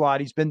practice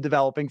squad. He's been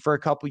developing for a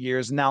couple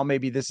years. And now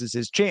maybe this is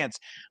his chance.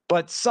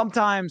 But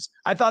sometimes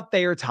I thought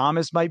Thayer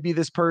Thomas might be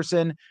this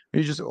person.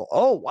 You just,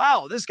 oh,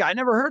 wow, this guy,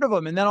 never heard of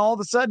him. And then all of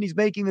a sudden he's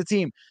making the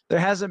team. There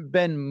hasn't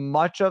been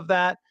much of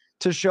that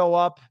to show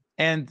up.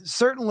 And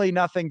certainly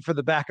nothing for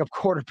the backup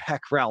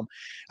quarterback realm.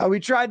 We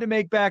tried to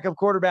make backup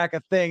quarterback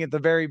a thing at the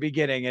very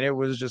beginning, and it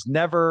was just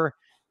never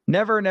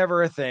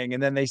a thing.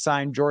 And then they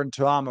signed Jordan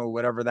Tuamu,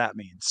 whatever that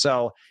means.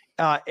 So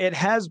it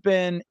has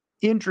been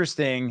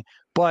interesting,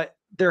 but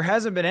there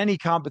hasn't been any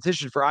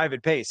competition for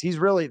Ivan Pace. He's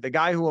really the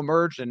guy who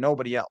emerged and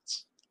nobody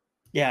else.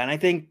 Yeah. And I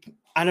think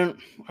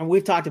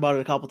we've talked about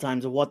it a couple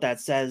times of what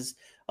that says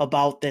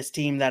about this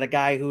team, that a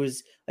guy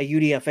who's a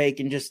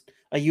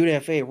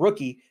UDFA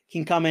rookie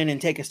can come in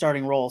and take a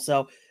starting role.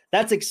 So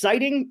that's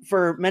exciting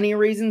for many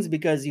reasons,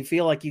 because you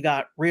feel like you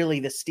got really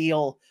the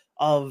steal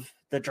of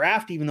the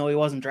draft, even though he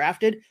wasn't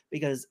drafted,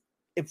 because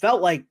it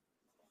felt like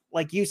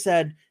you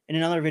said in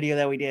another video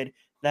that we did,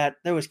 that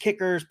there was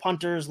kickers,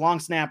 punters, long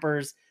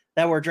snappers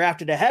that were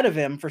drafted ahead of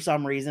him for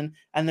some reason.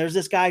 And there's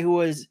this guy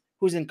who's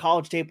in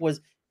college tape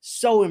was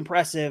so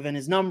impressive and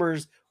his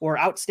numbers were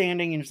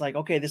outstanding. And it's like,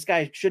 okay, this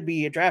guy should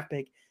be a draft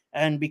pick.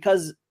 And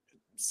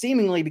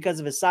seemingly because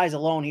of his size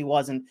alone, he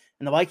wasn't.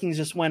 And the Vikings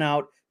just went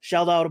out,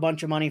 shelled out a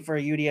bunch of money for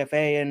a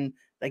UDFA, and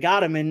they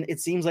got him. And it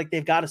seems like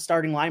they've got a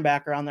starting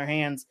linebacker on their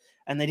hands,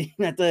 and they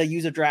didn't have to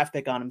use a draft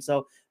pick on him.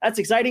 So that's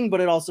exciting,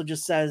 but it also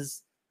just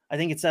says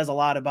a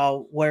lot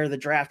about where the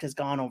draft has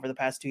gone over the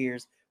past 2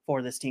 years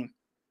for this team.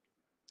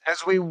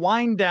 As we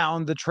wind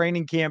down the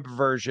training camp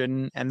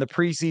version and the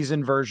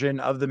preseason version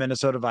of the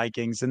Minnesota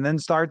Vikings, and then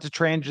start to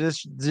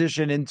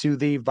transition into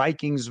the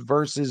Vikings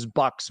versus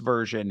Bucks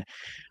version,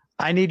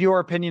 I need your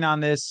opinion on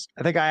this.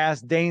 I think I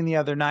asked Dane the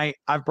other night.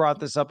 I've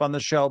brought this up on the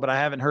show, but I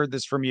haven't heard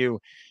this from you.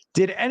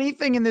 Did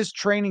anything in this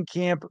training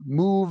camp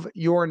move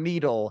your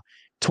needle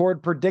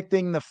toward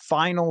predicting the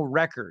final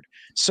record?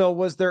 So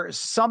was there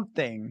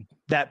something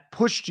that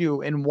pushed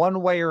you in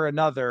one way or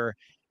another?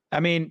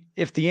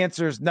 If the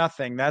answer is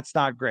nothing, that's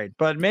not great.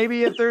 But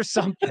maybe if there's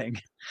something,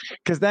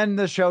 because then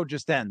the show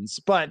just ends.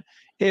 But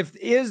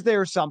is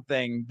there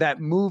something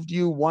that moved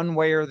you one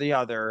way or the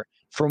other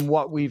from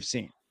what we've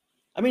seen?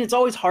 It's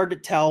always hard to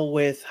tell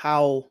with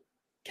how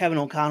Kevin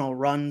O'Connell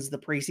runs the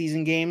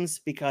preseason games,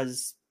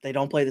 because they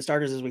don't play the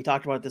starters, as we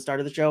talked about at the start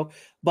of the show.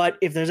 But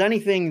if there's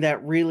anything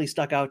that really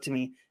stuck out to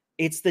me,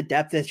 it's the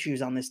depth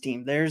issues on this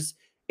team.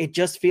 It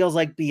just feels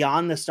like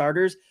beyond the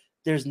starters,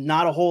 there's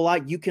not a whole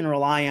lot you can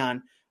rely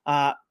on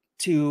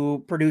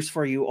to produce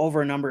for you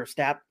over a number of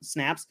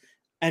snaps.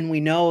 And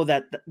we know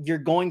that you're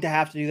going to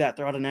have to do that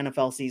throughout an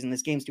NFL season.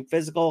 This game's too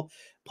physical.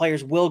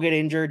 Players will get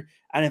injured.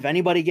 And if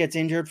anybody gets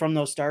injured from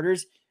those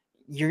starters,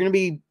 you're going to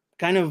be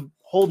kind of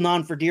holding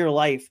on for dear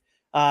life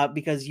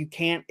because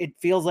it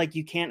feels like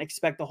you can't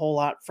expect a whole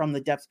lot from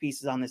the depth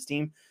pieces on this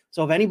team.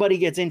 So if anybody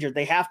gets injured,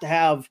 they have to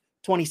have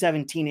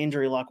 2017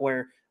 injury luck,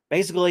 where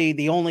basically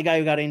the only guy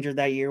who got injured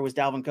that year was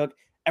Dalvin Cook.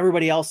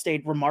 Everybody else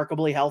stayed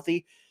remarkably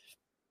healthy.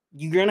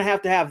 You're going to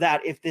have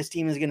that if this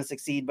team is going to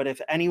succeed. But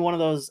if any one of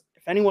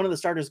the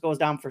starters goes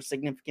down for a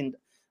significant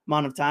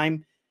amount of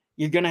time,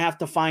 you're going to have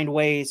to find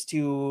ways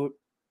to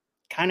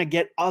kind of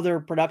get other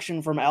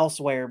production from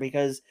elsewhere,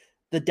 because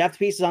the depth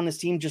pieces on this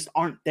team just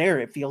aren't there,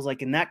 it feels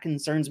like, and that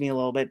concerns me a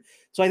little bit.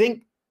 So I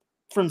think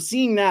from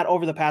seeing that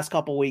over the past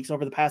couple weeks,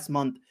 over the past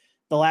month,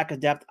 the lack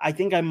of depth. I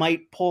think I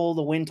might pull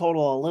the win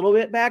total a little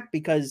bit back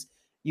because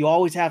you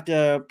always have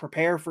to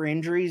prepare for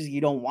injuries.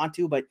 You don't want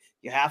to, but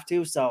you have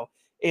to. So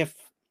if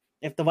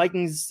the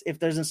Vikings, if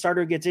there's a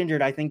starter who gets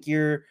injured, I think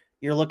you're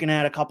looking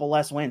at a couple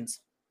less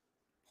wins.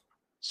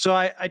 So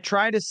I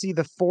try to see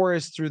the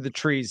forest through the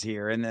trees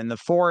here. And then the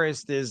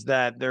forest is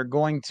that they're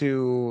going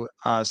to,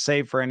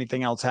 save for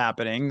anything else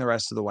happening the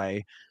rest of the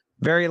way,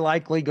 very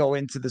likely go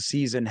into the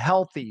season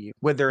healthy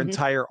with their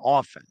entire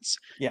offense.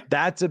 Yeah.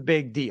 That's a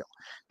big deal.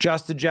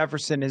 Justin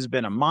Jefferson has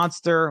been a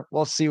monster.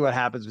 We'll see what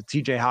happens with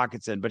TJ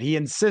Hawkinson, but he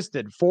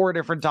insisted 4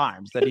 different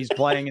times that he's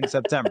playing in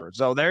September.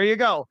 So there you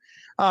go.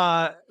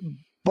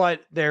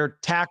 But their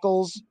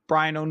tackles,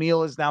 Brian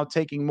O'Neill is now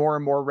taking more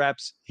and more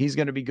reps. He's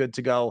going to be good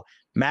to go.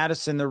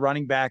 Madison, the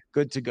running back,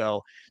 good to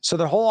go. So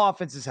their whole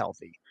offense is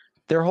healthy.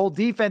 Their whole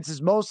defense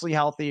is mostly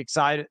healthy,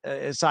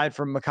 aside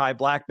from Mekhi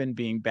Blackman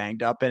being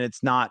banged up, and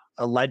it's not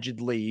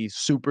allegedly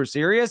super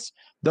serious,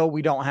 though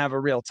we don't have a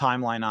real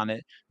timeline on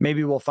it.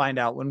 Maybe we'll find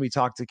out when we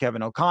talk to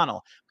Kevin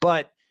O'Connell.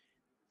 But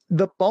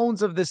the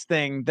bones of this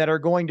thing that are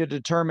going to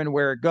determine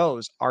where it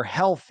goes are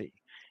healthy.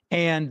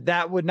 And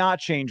that would not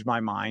change my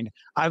mind.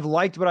 I've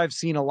liked what I've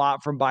seen a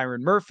lot from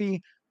Byron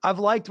Murphy. I've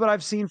liked what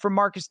I've seen from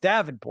Marcus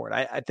Davenport.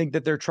 I think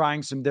that they're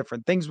trying some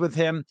different things with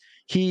him.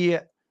 He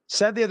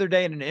said the other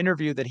day in an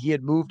interview that he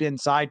had moved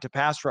inside to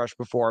pass rush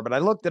before, but I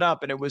looked it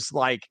up and it was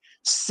like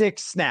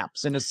 6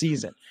 snaps in a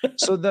season.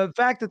 So the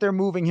fact that they're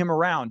moving him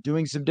around,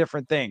 doing some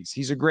different things,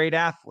 he's a great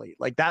athlete.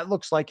 Like that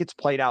looks like it's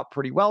played out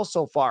pretty well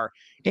so far.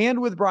 And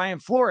with Brian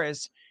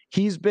Flores,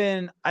 he's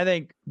been, I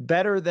think,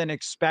 better than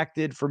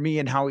expected for me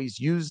in how he's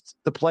used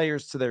the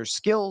players to their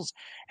skills,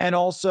 and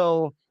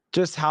also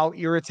just how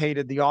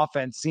irritated the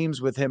offense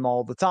seems with him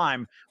all the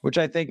time, which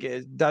I think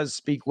it does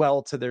speak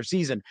well to their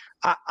season.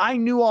 I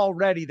knew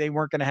already they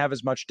weren't going to have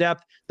as much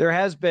depth. There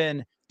has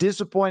been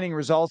disappointing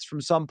results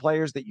from some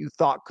players that you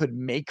thought could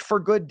make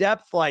for good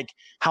depth, like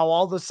how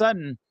all of a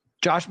sudden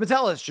Josh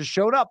Metellus just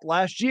showed up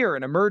last year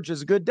and emerged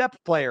as a good depth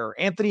player.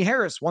 Anthony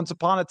Harris, once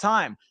upon a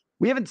time.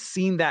 We haven't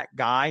seen that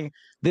guy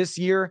this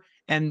year,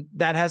 and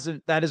that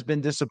has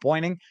been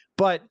disappointing.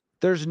 But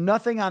there's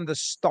nothing on the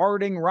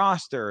starting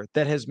roster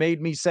that has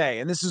made me say,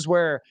 and this is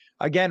where,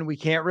 again, we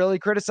can't really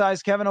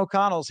criticize Kevin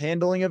O'Connell's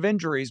handling of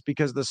injuries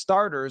because the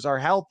starters are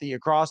healthy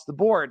across the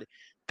board.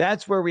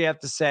 That's where we have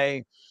to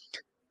say,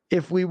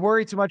 if we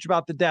worry too much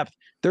about the depth,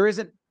 there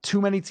isn't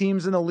too many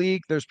teams in the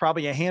league. There's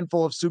probably a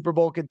handful of Super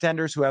Bowl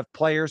contenders who have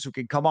players who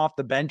can come off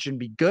the bench and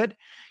be good.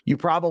 You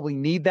probably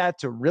need that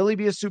to really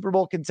be a Super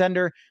Bowl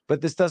contender, but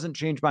this doesn't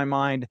change my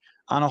mind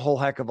on a whole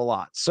heck of a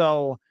lot.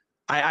 So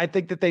I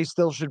think that they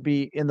still should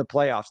be in the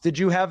playoffs. Did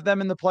you have them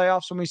in the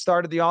playoffs when we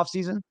started the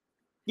offseason?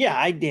 Yeah,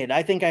 I did.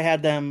 I think I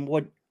had them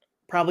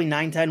probably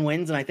 9-10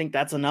 wins, and I think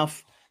that's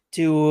enough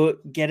to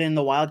get in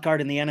the wild card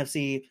in the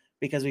NFC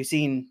because we've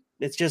seen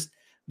it's just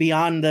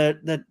beyond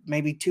the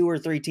maybe 2 or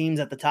 3 teams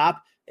at the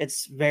top.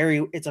 It's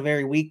a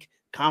very weak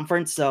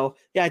conference. So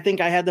yeah, I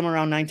think I had them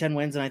around 9-10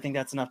 wins, and I think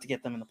that's enough to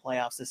get them in the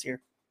playoffs this year.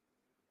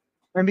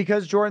 And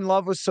because Jordan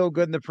Love was so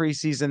good in the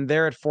preseason,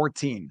 they're at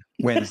 14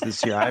 wins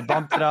this year. I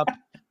bumped it up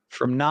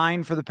from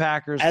 9 for the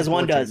Packers. As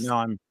one does.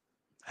 No,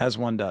 as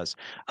one does.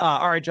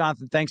 All right,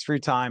 Jonathan, thanks for your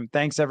time.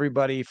 Thanks,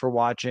 everybody, for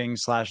watching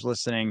 /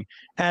 listening,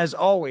 as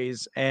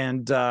always.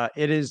 And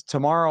it is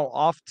tomorrow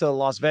off to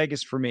Las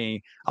Vegas for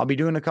me. I'll be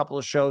doing a couple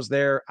of shows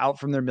there, Out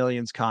from Their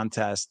Millions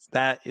contest.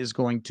 That is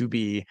going to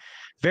be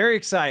very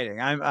exciting.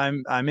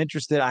 I'm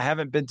interested. I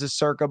haven't been to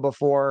Circa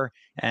before.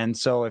 And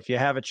so if you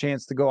have a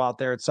chance to go out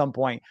there at some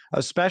point,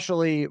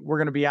 especially we're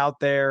going to be out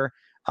there.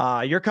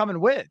 You're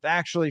coming with,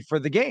 actually, for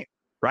the game,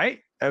 right?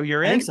 Oh,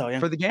 you're in? I think so, yeah.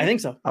 For the game? I think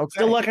so. Okay.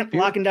 Still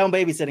locking down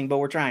babysitting, but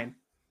we're trying.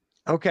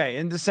 Okay,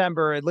 in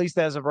December, at least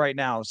as of right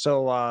now.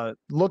 So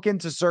look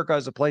into Circa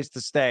as a place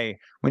to stay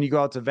when you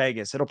go out to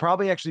Vegas. It'll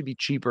probably actually be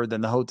cheaper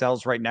than the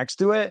hotels right next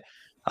to it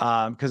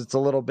because it's a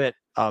little bit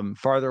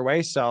farther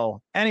away.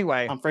 So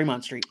anyway, on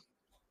Fremont Street.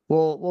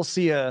 We'll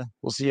see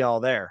you all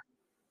there.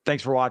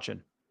 Thanks for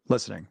watching,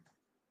 listening,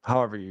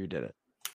 however you did it.